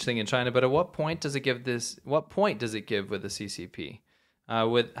 is a huge thing in China, but at what point does it give with the CCP?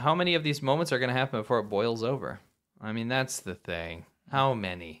 With how many of these moments are going to happen before it boils over? I mean, that's the thing. How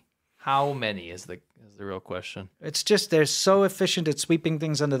many? How many is the real question. It's just they're so efficient at sweeping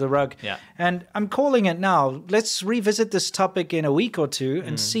things under the rug. Yeah. And I'm calling it now. Let's revisit this topic in a week or two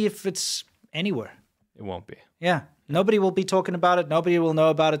and see if it's anywhere. It won't be. Yeah. Nobody will be talking about it. Nobody will know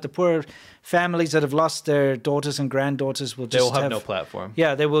about it. The poor families that have lost their daughters and granddaughters will just They'll have no platform.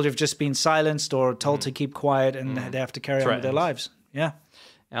 Yeah, they will have just been silenced or told to keep quiet, and they have to carry on with their lives. Yeah.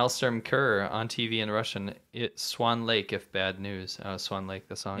 Alstom Kerr on TV in Russian. It's Swan Lake, if bad news. Swan Lake,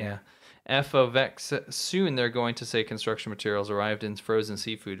 the song. Yeah. F of X. Soon they're going to say construction materials arrived in frozen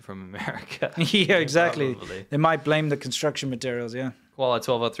seafood from America. Yeah, exactly. Probably. They might blame the construction materials, yeah. Koala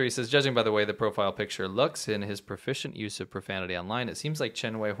 1203 says, judging by the way the profile picture looks and his proficient use of profanity online, it seems like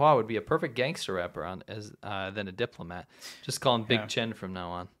Chen Weihua would be a perfect gangster rapper than a diplomat. Just call him Big Chen from now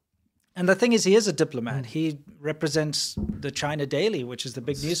on. And the thing is, he is a diplomat. He represents the China Daily, which is the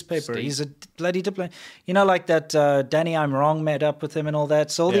big newspaper. State. He's a bloody diplomat. You know, like that Danny I'm Wrong met up with him and all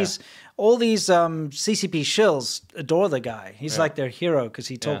that. So all these CCP shills adore the guy. He's like their hero because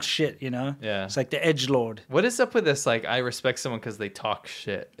he talks shit, you know? Yeah. It's like the edgelord. What is up with this? Like, I respect someone because they talk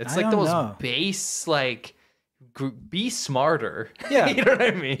shit. It's I like the don't most know. base, like, be smarter. Yeah. You know what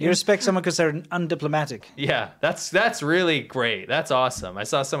I mean? You respect someone because they're undiplomatic. Yeah, that's really great. That's awesome. I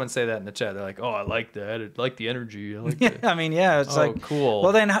saw someone say that in the chat. They're like, "Oh, I like that. I like the energy. I like Yeah, the I mean, yeah, it's like cool."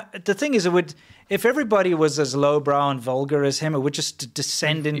 Well, then the thing is, it would if everybody was as lowbrow and vulgar as him, it would just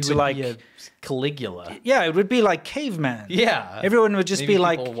descend It into would like be a Caligula. yeah, it would be like caveman. Yeah, Everyone would just Maybe be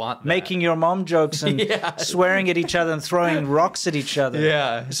like people want that. making your mom jokes and Yeah. swearing at each other and throwing rocks at each other.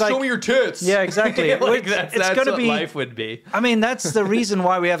 Yeah, It's show like- me your tits. Yeah, exactly. Like It's that's gonna what be- life would be. I mean, that's the reason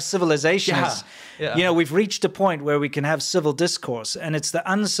why we have civilization. Yeah, Is, yeah. You know, we've reached a point where we can have civil discourse, and it's the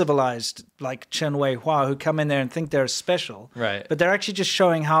uncivilized, like Chen Weihua, who come in there and think they're special. Right. But they're actually just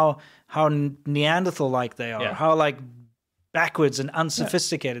showing how Neanderthal-like they are, Yeah. how like backwards and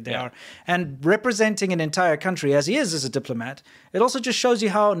unsophisticated they are. And representing an entire country as he is as a diplomat, it also just shows you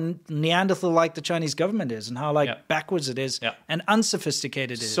how Neanderthal-like the Chinese government is and how like Yeah. backwards it is Yeah. and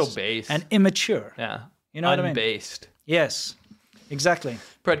unsophisticated it is. So base. And immature. Yeah, You know what I mean? Unbased. Yes, exactly.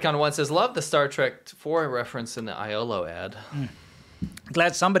 Predcon1 says, love the Star Trek 4 reference in the Iolo ad.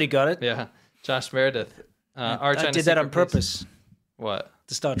 Glad somebody got it. Yeah. Josh Meredith. Our I China did that on Secret Police- purpose, What?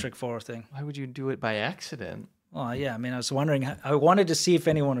 the Star Trek 4 thing. Why would you do it by accident? Well, yeah, I mean, I was wondering, I wanted to see if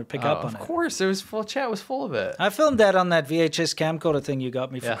anyone would pick up on Of it. course, there was full chat was full of it. I filmed that on that VHS camcorder thing you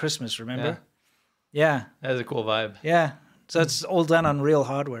got me for Yeah. Christmas, remember? Yeah, That was a cool vibe. yeah. So it's all done on real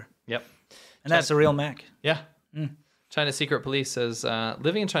hardware. Yep. And that's a real Mac. Yeah. China Secret Police says,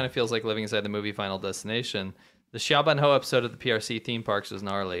 living in China feels like living inside the movie Final Destination. The Xiaobanhou episode of the PRC theme parks is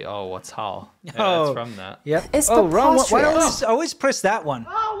gnarly. Oh, what's how? Yeah, Oh. it's from that. Yep. It's Ron, why preposterous. always press that one?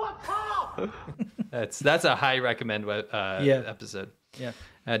 That's a high recommend episode. Yeah.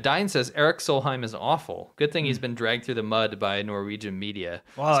 Dine says Eric Solheim is awful. Good thing he's been dragged through the mud by Norwegian media.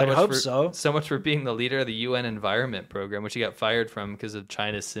 Well, I much hope for, so. So much for being the leader of the UN Environment Program, which he got fired from because of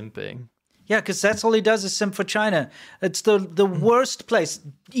China's simping. Yeah, because that's all he does is simp for China. It's the worst place.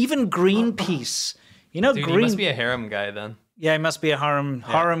 Even Greenpeace. You know, Dude, he Green. must be a harem guy then. Yeah, he must be a harem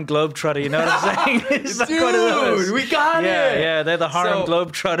globetrotter. You know what I'm saying? It's like one of those. Dude, we got Yeah, it. yeah, they're the harem So,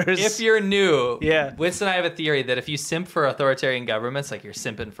 globetrotters. If you're new, Yeah. Winston and I have a theory that if you simp for authoritarian governments, like you're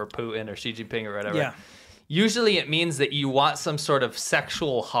simping for Putin or Xi Jinping or whatever, Yeah. usually it means that you want some sort of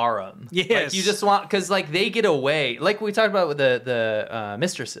sexual harem. Yes. Like you just want, because like they get away, like we talked about with the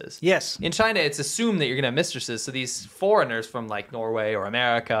mistresses. Yes. In China, it's assumed that you're going to have mistresses. So these foreigners from like Norway or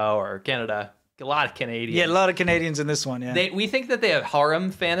America or Canada A lot of Canadians. Yeah, a lot of Canadians in this one. Yeah. We think that they have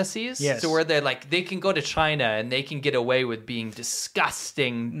harem fantasies. Yes. So where they're like, they can go to China and they can get away with being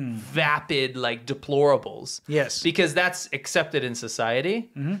disgusting, vapid, like deplorables. Yes. Because that's accepted in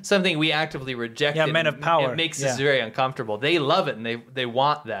society. Something we actively reject. Yeah, men of power. It makes Yeah. us very uncomfortable. They love it and they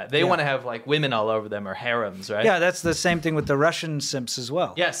want that. They want to have like women all over them or harems, right? Yeah, that's the same thing with the Russian simps as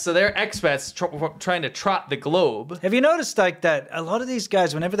well. Yes, so they're expats trying to trot the globe. Have you noticed like that? A lot of these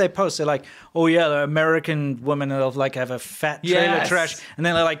guys, whenever they post, they're like, "Oh yeah, the American woman will like have a fat trailer Yes. trash," and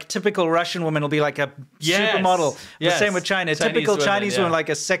then like typical Russian woman will be like a Yes. supermodel. The Yes. same with China. Chinese Typical women, Chinese yeah. woman, like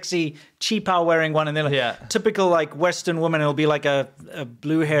a sexy cheapao wearing one, and then like, Yeah. typical like Western woman, it'll be like a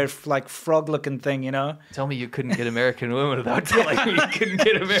blue haired like frog looking thing, you know? Tell me you couldn't get American women without telling me you couldn't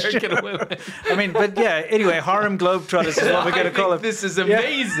get American women. I mean, but yeah. Anyway, harem globetrotters is what we're gonna call it. This is Yeah.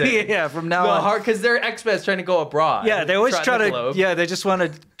 amazing. Yeah, from now on. Because they're expats trying to go abroad. Yeah, they always Trot try the to. globe. Yeah, they just want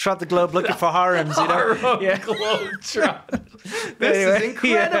to trot the globe looking for harems. You know? Harem Yeah. Globetrot. This Anyway, is incredible.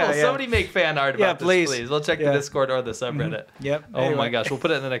 yeah, yeah. Somebody make fan art Yeah, about this, please. please. We'll check Yeah. the Discord or the subreddit. Yep. Oh Anyway. my gosh, we'll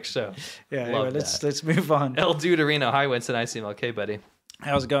put it in the next show. Yeah. Love Anyway, that. let's move on. El Duderino. Hi, Winston. I see him. Okay, buddy.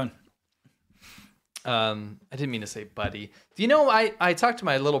 How's it going? I didn't mean to say buddy. Do you know, I talked to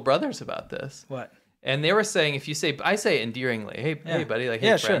my little brothers about this. What? And they were saying, if you say, I say endearingly, hey buddy, like, hey,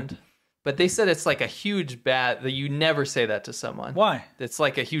 Yeah, sure. friend. But they said it's like a huge bad, that you never say that to someone. Why? It's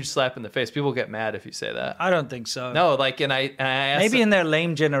like a huge slap in the face. People get mad if you say that. I don't think so. No, like, and I asked, Maybe in their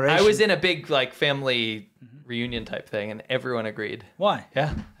lame generation. I was in a big, like, family reunion type thing, and everyone agreed. Why?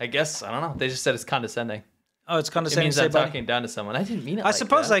 Yeah, I guess, I don't know. They just said it's condescending. Oh, it's It condescending. means to say, I'm buddy? talking down to someone. I didn't mean it I like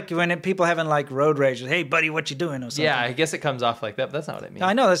suppose that. like when people having like road rage, hey buddy, what you doing or something. Yeah, I guess it comes off like that, but that's not what I mean.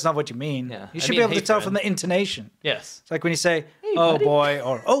 I know that's not what you mean. Yeah. You I should mean, be able hey, to tell friend. from the intonation. Yes. It's like when you say, Hey, "Oh buddy." boy,"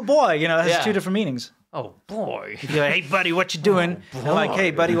 or "Oh boy," you know, it has Yeah. two different meanings. Oh, boy. You're like, "Hey buddy, what you doing?" And like,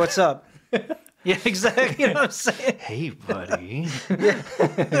 "Hey buddy, what's up?" Yeah, exactly. You know what I'm saying? Hey, buddy.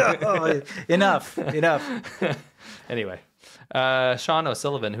 Oh, enough. Anyway, Sean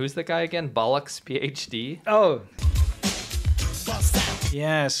O'Sullivan, who's the guy again? Bollocks PhD. Oh.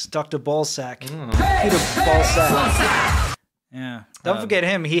 Yes, Dr. Ballsack. Mm. Peter Ballsack. Yeah. Don't forget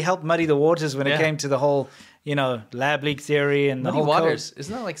him. He helped muddy the waters when it Yeah. came to the whole, lab leak theory and the Muddy whole Waters.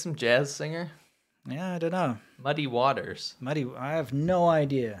 Isn't that like some jazz singer? Yeah, I don't know. Muddy Waters. I have no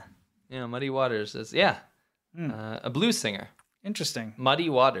idea. Yeah, Muddy Waters is, a blues singer. Interesting. Muddy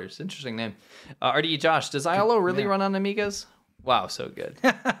Waters. Interesting name. RDE Josh, does ILO really run on Amigas? Wow, so good.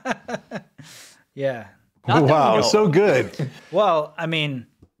 Yeah. Not that we Wow, know. so good. Well, I mean,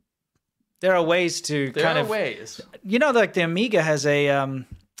 there are ways to There kind are of ways. like the Amiga has a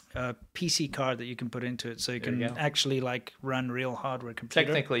PC card that you can put into it, so you There can you go. actually like run real hardware computer.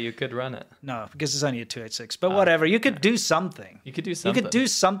 Technically, you could run it. No, because it's only a 286. But whatever, you could do something. You could do You something. could do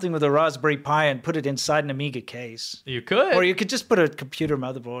something with a Raspberry Pi and put it inside an Amiga case. You could. Or you could just put a computer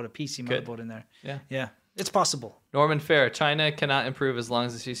motherboard, a PC Could. motherboard in there. Yeah. Yeah. It's possible. Norman Fair, China cannot improve as long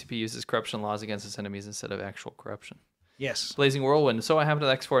as the CCP uses corruption laws against its enemies instead of actual corruption. Yes. Blazing Whirlwind. So what happened to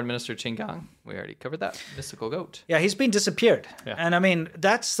the ex-foreign minister Qin Gang? We already covered that. Mystical Goat. Yeah, he's been disappeared. Yeah. And I mean,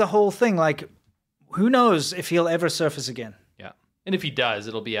 that's the whole thing. Like, who knows if he'll ever surface again? Yeah. And if he does,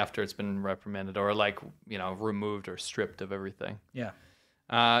 it'll be after it's been reprimanded or removed or stripped of everything. Yeah.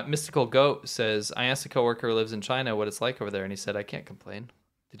 Mystical Goat says, I asked a coworker who lives in China what it's like over there, and he said, I can't complain.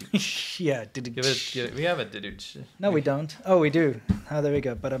 Did you Yeah. Did it, we have a did you No, we don't. Oh, we do. Oh, there we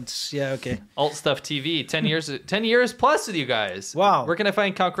go. But okay. Alt Stuff TV, 10 years plus with you guys. Wow. Where can I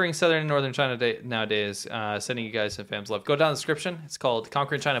find Conquering Southern and Northern China nowadays? Sending you guys some fans love. Go down the description. It's called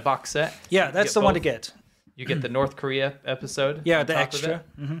Conquering China box set. Yeah, that's get the one to both. get. You get the North Korea episode. Yeah, on the top of extra.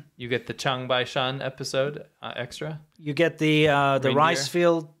 it. You get the Changbai Shan episode extra. You get the Reindeer. rice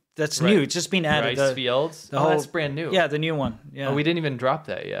field. That's Right. new. It's just been added. Rice Fields. the Oh, whole- that's brand new. Yeah, the new one. Yeah. Oh, we didn't even drop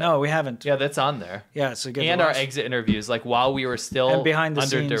that yet. No, we haven't. Yeah, that's on there. Yeah, so get And the our rice- exit interviews, like while we were still and behind the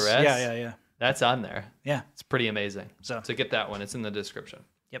under scenes. duress. Yeah. That's on there. Yeah. It's pretty amazing. So- get that one. It's in the description.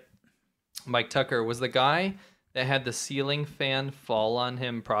 Yep. Mike Tucker was the guy that had the ceiling fan fall on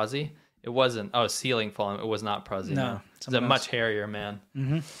him. Prozzy. It wasn't. Oh, ceiling fall. It was not Prozzy. No, It's a someone much else. hairier man.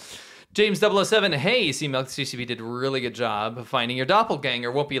 Mm-hmm. James 007. Hey, see, Milk CCP did a really good job of finding your doppelganger.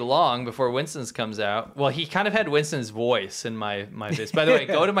 Won't be long before Winston's comes out. Well, he kind of had Winston's voice in my face. By the way,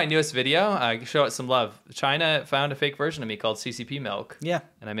 go to my newest video. Show it some love. China found a fake version of me called CCP Milk. Yeah.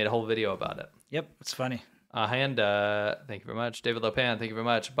 And I made a whole video about it. Yep. It's funny. Thank you very much. David Lopan, thank you very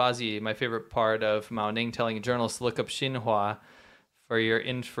much. Bazi, my favorite part of Mao Ning telling journalists to look up Xinhua for your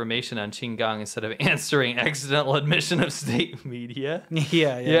information on Qinggang instead of answering accidental admission of state media.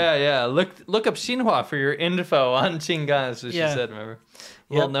 Yeah. Look up Xinhua for your info on Qinggang. That's what she said, remember?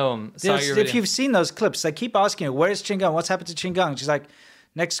 Little gnome. Saw your If video. you've seen those clips, they keep asking her, where's Qinggang? What's happened to Qinggang? She's like,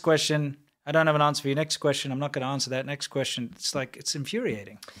 next question. I don't have an answer for you. Next question. I'm not going to answer that. Next question. It's like, it's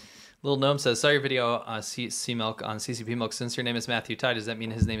infuriating. Little gnome says, saw your video C Milk on CCP Milk. Since your name is Matthew Tai, does that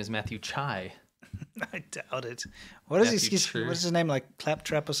mean his name is Matthew Chai? I doubt it. What is Matthew what's his name? Like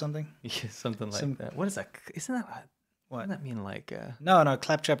Claptrap or something? Yeah, something like that. What is that? Isn't that What? Doesn't that mean like? No.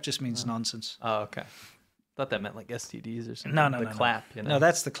 Claptrap just means nonsense. Oh, okay. Thought that meant like STDs or something. No. The clap. You know? No,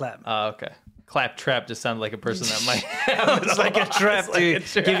 that's the clap. Oh, okay. Clap trap just sounded like a person that might have It's like a trap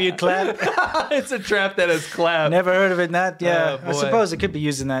to give you clap. It's a trap that has clap. Never heard of it. That yeah. Oh, I boy. suppose it could be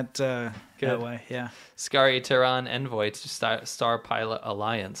used in that way. Yeah. Scary Tehran envoy to Star Pilot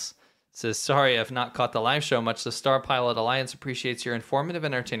Alliance says, sorry, I've not caught the live show much. The Star Pilot Alliance appreciates your informative,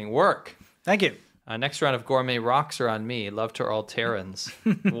 entertaining work. Thank you. Next round of gourmet rocks are on me. Love to all Terrans.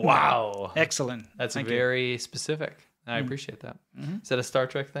 Wow. Excellent. That's Thank very specific. I appreciate that. Is that a Star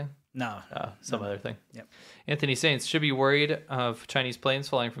Trek thing? No. Some other thing. Yep. Anthony Saints should be worried of Chinese planes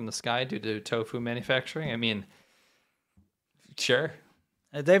falling from the sky due to tofu manufacturing. I mean, sure.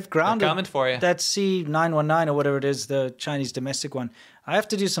 They've grounded Comment for you. that C919 or whatever it is, the Chinese domestic one. I have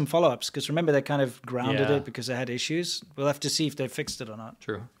to do some follow-ups because remember they kind of grounded Yeah. it because they had issues. We'll have to see if they fixed it or not.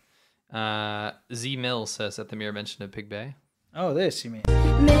 True. Z Mills says that the mirror mentioned of Pig Bay. Oh, this you mean?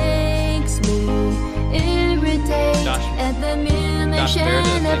 Makes me irritate Josh- at the Josh mention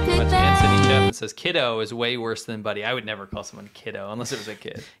Meredith, of thank you Big much. Bang. Anthony Jeff says kiddo is way worse than buddy. I would never call someone kiddo unless it was a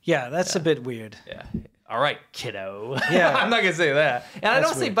kid. Yeah, that's a bit weird. Yeah. All right, kiddo. Yeah. I'm not gonna say that. And I That's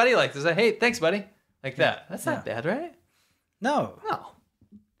don't say weird. buddy like this. I hey, thanks, buddy. Like that. That's not bad, right? No. No.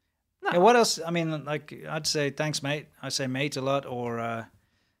 Yeah, what else? I mean, like, I'd say thanks, mate. I say mate a lot, or,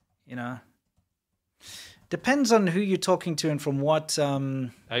 depends on who you're talking to and from what.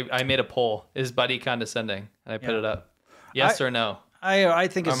 I made a poll. Is buddy condescending? And I put Yeah. it up. Yes or no? I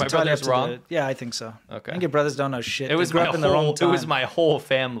think it's Are my entirely brothers up to wrong? Yeah, I think so. Okay. I think your brothers don't know shit. It was they grew my up in the wrong whole. It time. was my whole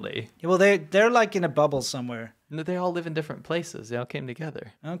family. Yeah, well, they're like in a bubble somewhere. No, they all live in different places. They all came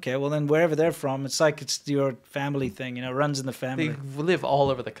together. Okay, well then wherever they're from, it's like it's your family thing. You know, it runs in the family. They live all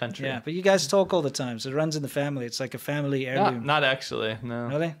over the country. Yeah, but you guys talk all the time, so it runs in the family. It's like a family heirloom. Not actually. No.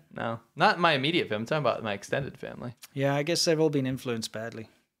 Really? No. Not my immediate family. I'm talking about my extended family. Yeah, I guess they've all been influenced badly.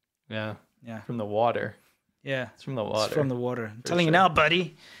 Yeah. Yeah. From the water. Yeah. It's from the water. It's from the water. I'm telling you sure. now,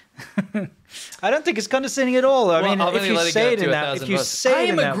 buddy. I don't think it's condescending at all. I Well, mean, I'm if gonna you let it say get it to in that, 1,000 if you votes. say I it in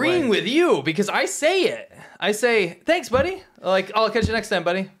am that agreeing way, with you because I say it. I say, thanks, buddy. Like, I'll catch you next time,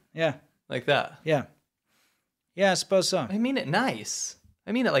 buddy. yeah, Like that. yeah, I suppose so. I mean it nice.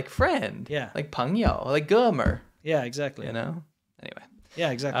 I mean it like friend. Yeah. Like pangyo. Like gummer. Yeah, exactly. You know? Anyway. Yeah,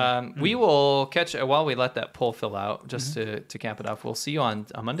 exactly. We will catch while we let that poll fill out, just Mm-hmm. to cap it off. We'll see you on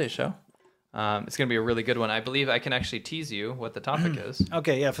Monday's show. It's going to be a really good one. I believe I can actually tease you what the topic is.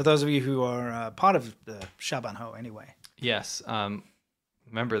 Okay, yeah, for those of you who are part of the Shaban Ho anyway. Yes.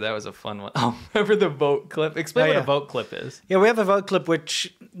 Remember, that was a fun one. Oh, remember the vote clip? Explain what yeah. a vote clip is. Yeah, we have a vote clip,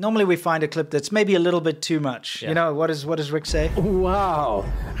 which normally we find a clip that's maybe a little bit too much. Yeah. You know, what does Rick say? Wow,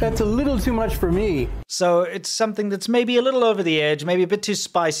 that's a little too much for me. So it's something that's maybe a little over the edge, maybe a bit too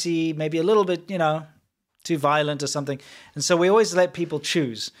spicy, maybe a little bit, too violent or something. And so we always let people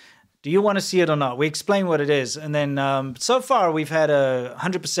choose. Do you want to see it or not? We explain what it is. And then so far we've had a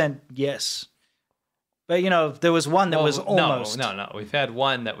 100% yes. But, there was one that was almost. No. We've had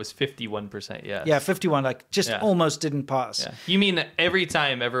one that was 51% yes. Yeah, 51, almost didn't pass. Yeah. You mean every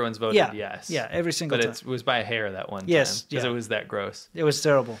time everyone's voted yes? Yeah, every single But time. it was by a hair that one Yes, time. Because yeah. it was that gross. It was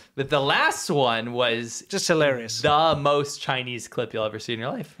terrible. But the last one was Just hilarious. the most Chinese clip you'll ever see in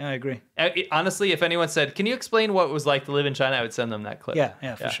your life. I agree. Honestly, if anyone said, can you explain what it was like to live in China, I would send them that clip.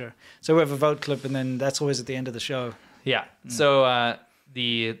 Yeah, for sure. So we have a vote clip, and then that's always at the end of the show. Yeah. So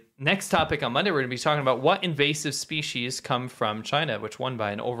the next topic on Monday, we're going to be talking about what invasive species come from China, which won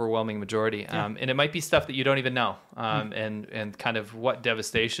by an overwhelming majority. And it might be stuff that you don't even know. And kind of what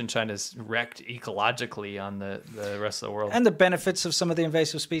devastation China's wreaked ecologically on the rest of the world. And the benefits of some of the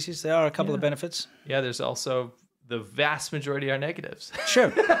invasive species. There are a couple of benefits. Yeah, there's also the vast majority are negatives. Sure.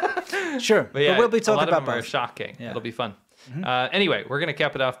 But Yeah, we'll be a talking lot of about them are both. shocking. Yeah. It'll be fun. Anyway, we're going to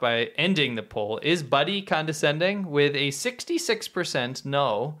cap it off by ending the poll. Is Buddy condescending? With a 66%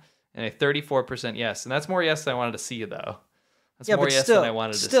 no and a 34% yes. And that's more yes than I wanted to see, though. That's more yes than I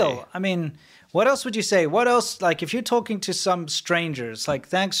wanted to see. I mean, what else would you say? What else, like if you're talking to some stranger, it's like,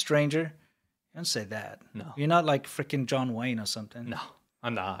 thanks, stranger. You don't say that. No. You're not like freaking John Wayne or something. No,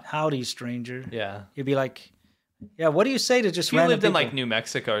 I'm not. Howdy, stranger. Yeah. You'd be like, Yeah, what do you say to just If you random lived in people? like New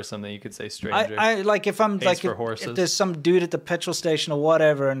Mexico or something, you could say stranger. I like if I'm Pays like for if horses. there's some dude at the petrol station or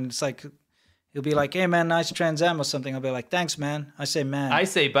whatever, and it's like he'll be like, "Hey man, nice Trans Am" or something. I'll be like, "Thanks, man." I say, "Man." I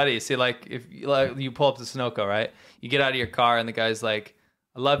say, buddy. See, like if you pull up to Sunoco, right? You get out of your car and the guy's like,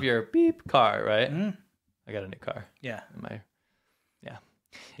 "I love your beep car," right? I got a new car. Yeah.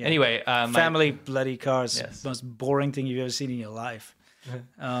 Yeah. Anyway, Family bloody cars. Yes. The most boring thing you've ever seen in your life.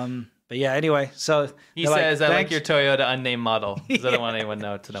 But yeah, anyway, so He they're says, "I like "Thanks." your Toyota unnamed model," because I don't want anyone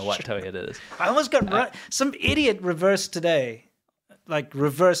to know what Toyota it is. I almost got some idiot reversed today, like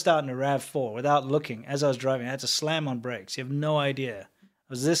reversed out in a RAV4 without looking as I was driving. I had to slam on brakes. You have no idea. I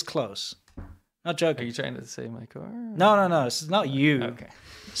was this close. Not Are joking. you trying to say my car? No. This is not you. Okay.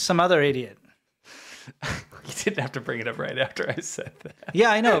 Some other idiot. You didn't have to bring it up right after I said that. Yeah,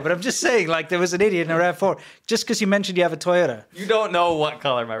 I know, but I'm just saying, like, there was an idiot in a RAV4. Just because you mentioned you have a Toyota. You don't know what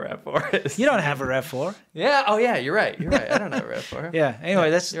color my RAV4 is. You don't have a RAV4. Yeah. Oh, yeah. You're right. I don't have a RAV4. Yeah, anyway,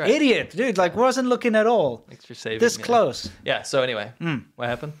 that's you're right. idiot. Dude, like, wasn't looking at all. Thanks for saving This me. close. Yeah. So anyway, what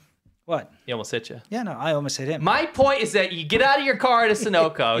happened? What? He almost hit you. Yeah, no, I almost hit him. My point is that you get out of your car at a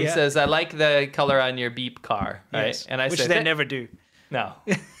Sunoco. He Yeah. says, "I like the color on your beep car," right? Yes, And I which say, they never do. No,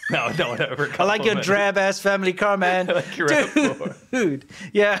 no one ever. I like your drab-ass family car, man. I like your RAV4. Dude,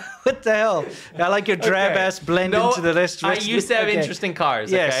 yeah, what the hell? I like your drab-ass blend into the list. I used to have Okay. interesting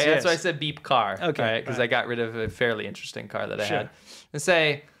cars. Yes, Okay, yes. that's why I said beep car. Okay, because right. I got rid of a fairly interesting car that I Sure. had. And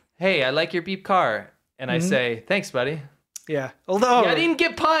say, "Hey, I like your beep car," and I say, "Thanks, buddy." Yeah, although... I didn't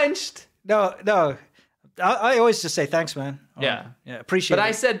get punched. No. I always just say thanks, man. Or, Yeah. appreciate But it.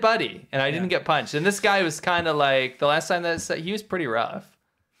 I said buddy, and I didn't get punched. And this guy was kind of like, the last time he was pretty rough.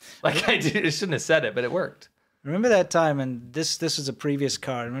 Like, I shouldn't have said it, but it worked. Remember that time, and this was a previous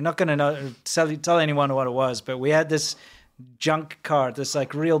car, and we're not going to tell anyone what it was, but we had this junk car, this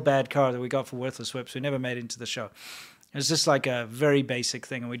like real bad car that we got for Worthless Whips. We never made it into the show. It was just like a very basic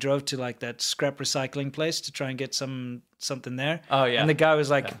thing, and we drove to like that scrap recycling place to try and get something there. Oh, yeah. And the guy was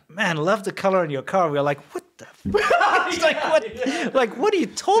like, "Man, love the color on your car." We were like, "What the?" It's like what? Like what are you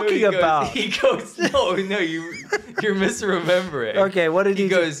talking about? He goes, no, you're misremembering. Okay, what did he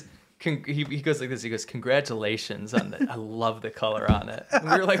do? goes? He goes like this. He goes, "Congratulations on it. I love the color on it." And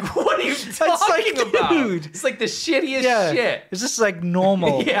we were like, "What are you talking about? dude. It's like the shittiest shit." It's just like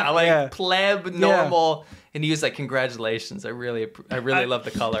normal. Yeah, pleb normal. And he was like, "Congratulations! I really love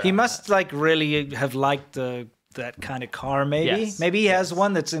the color." He on must that." like really have liked that kind of car. Maybe Yes, maybe he has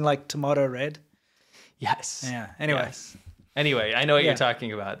one that's in like tomato red. Yes. Yeah. Anyway. Yes. Anyway, I know what Yeah. you're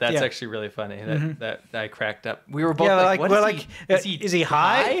talking about. That's Yeah. actually really funny. That I cracked up. We were both Yeah, like, like "What we're is like, he? is he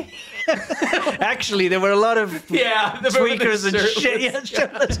high?" Actually, there were a lot of Yeah, the tweakers and shirtless shit. Yeah,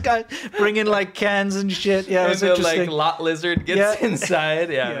 shirtless guys bringing like cans and shit. Yeah, it And was the interesting. like lot lizard gets Yeah. inside.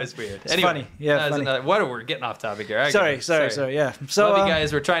 Yeah, Yeah. it was weird. It's Anyway, funny. Yeah, that was funny. another. What are we getting off topic here? sorry. Yeah. So Love you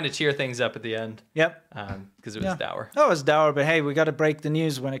guys. We're trying to cheer things up at the end Yep. because it was dour. Oh, it was dour, but hey, we got to break the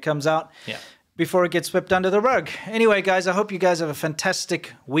news when it comes out. Yeah. Before it gets swept under the rug. Anyway, guys, I hope you guys have a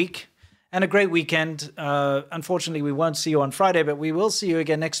fantastic week and a great weekend. Unfortunately, we won't see you on Friday, but we will see you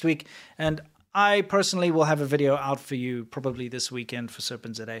again next week. And I personally will have a video out for you probably this weekend for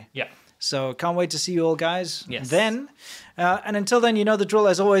Serpents a Day. Yeah. So can't wait to see you all, guys. Yes. Then, and until then, you know the drill.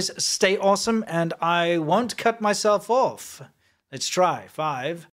 As always, stay awesome, and I won't cut myself off. Let's try. 5,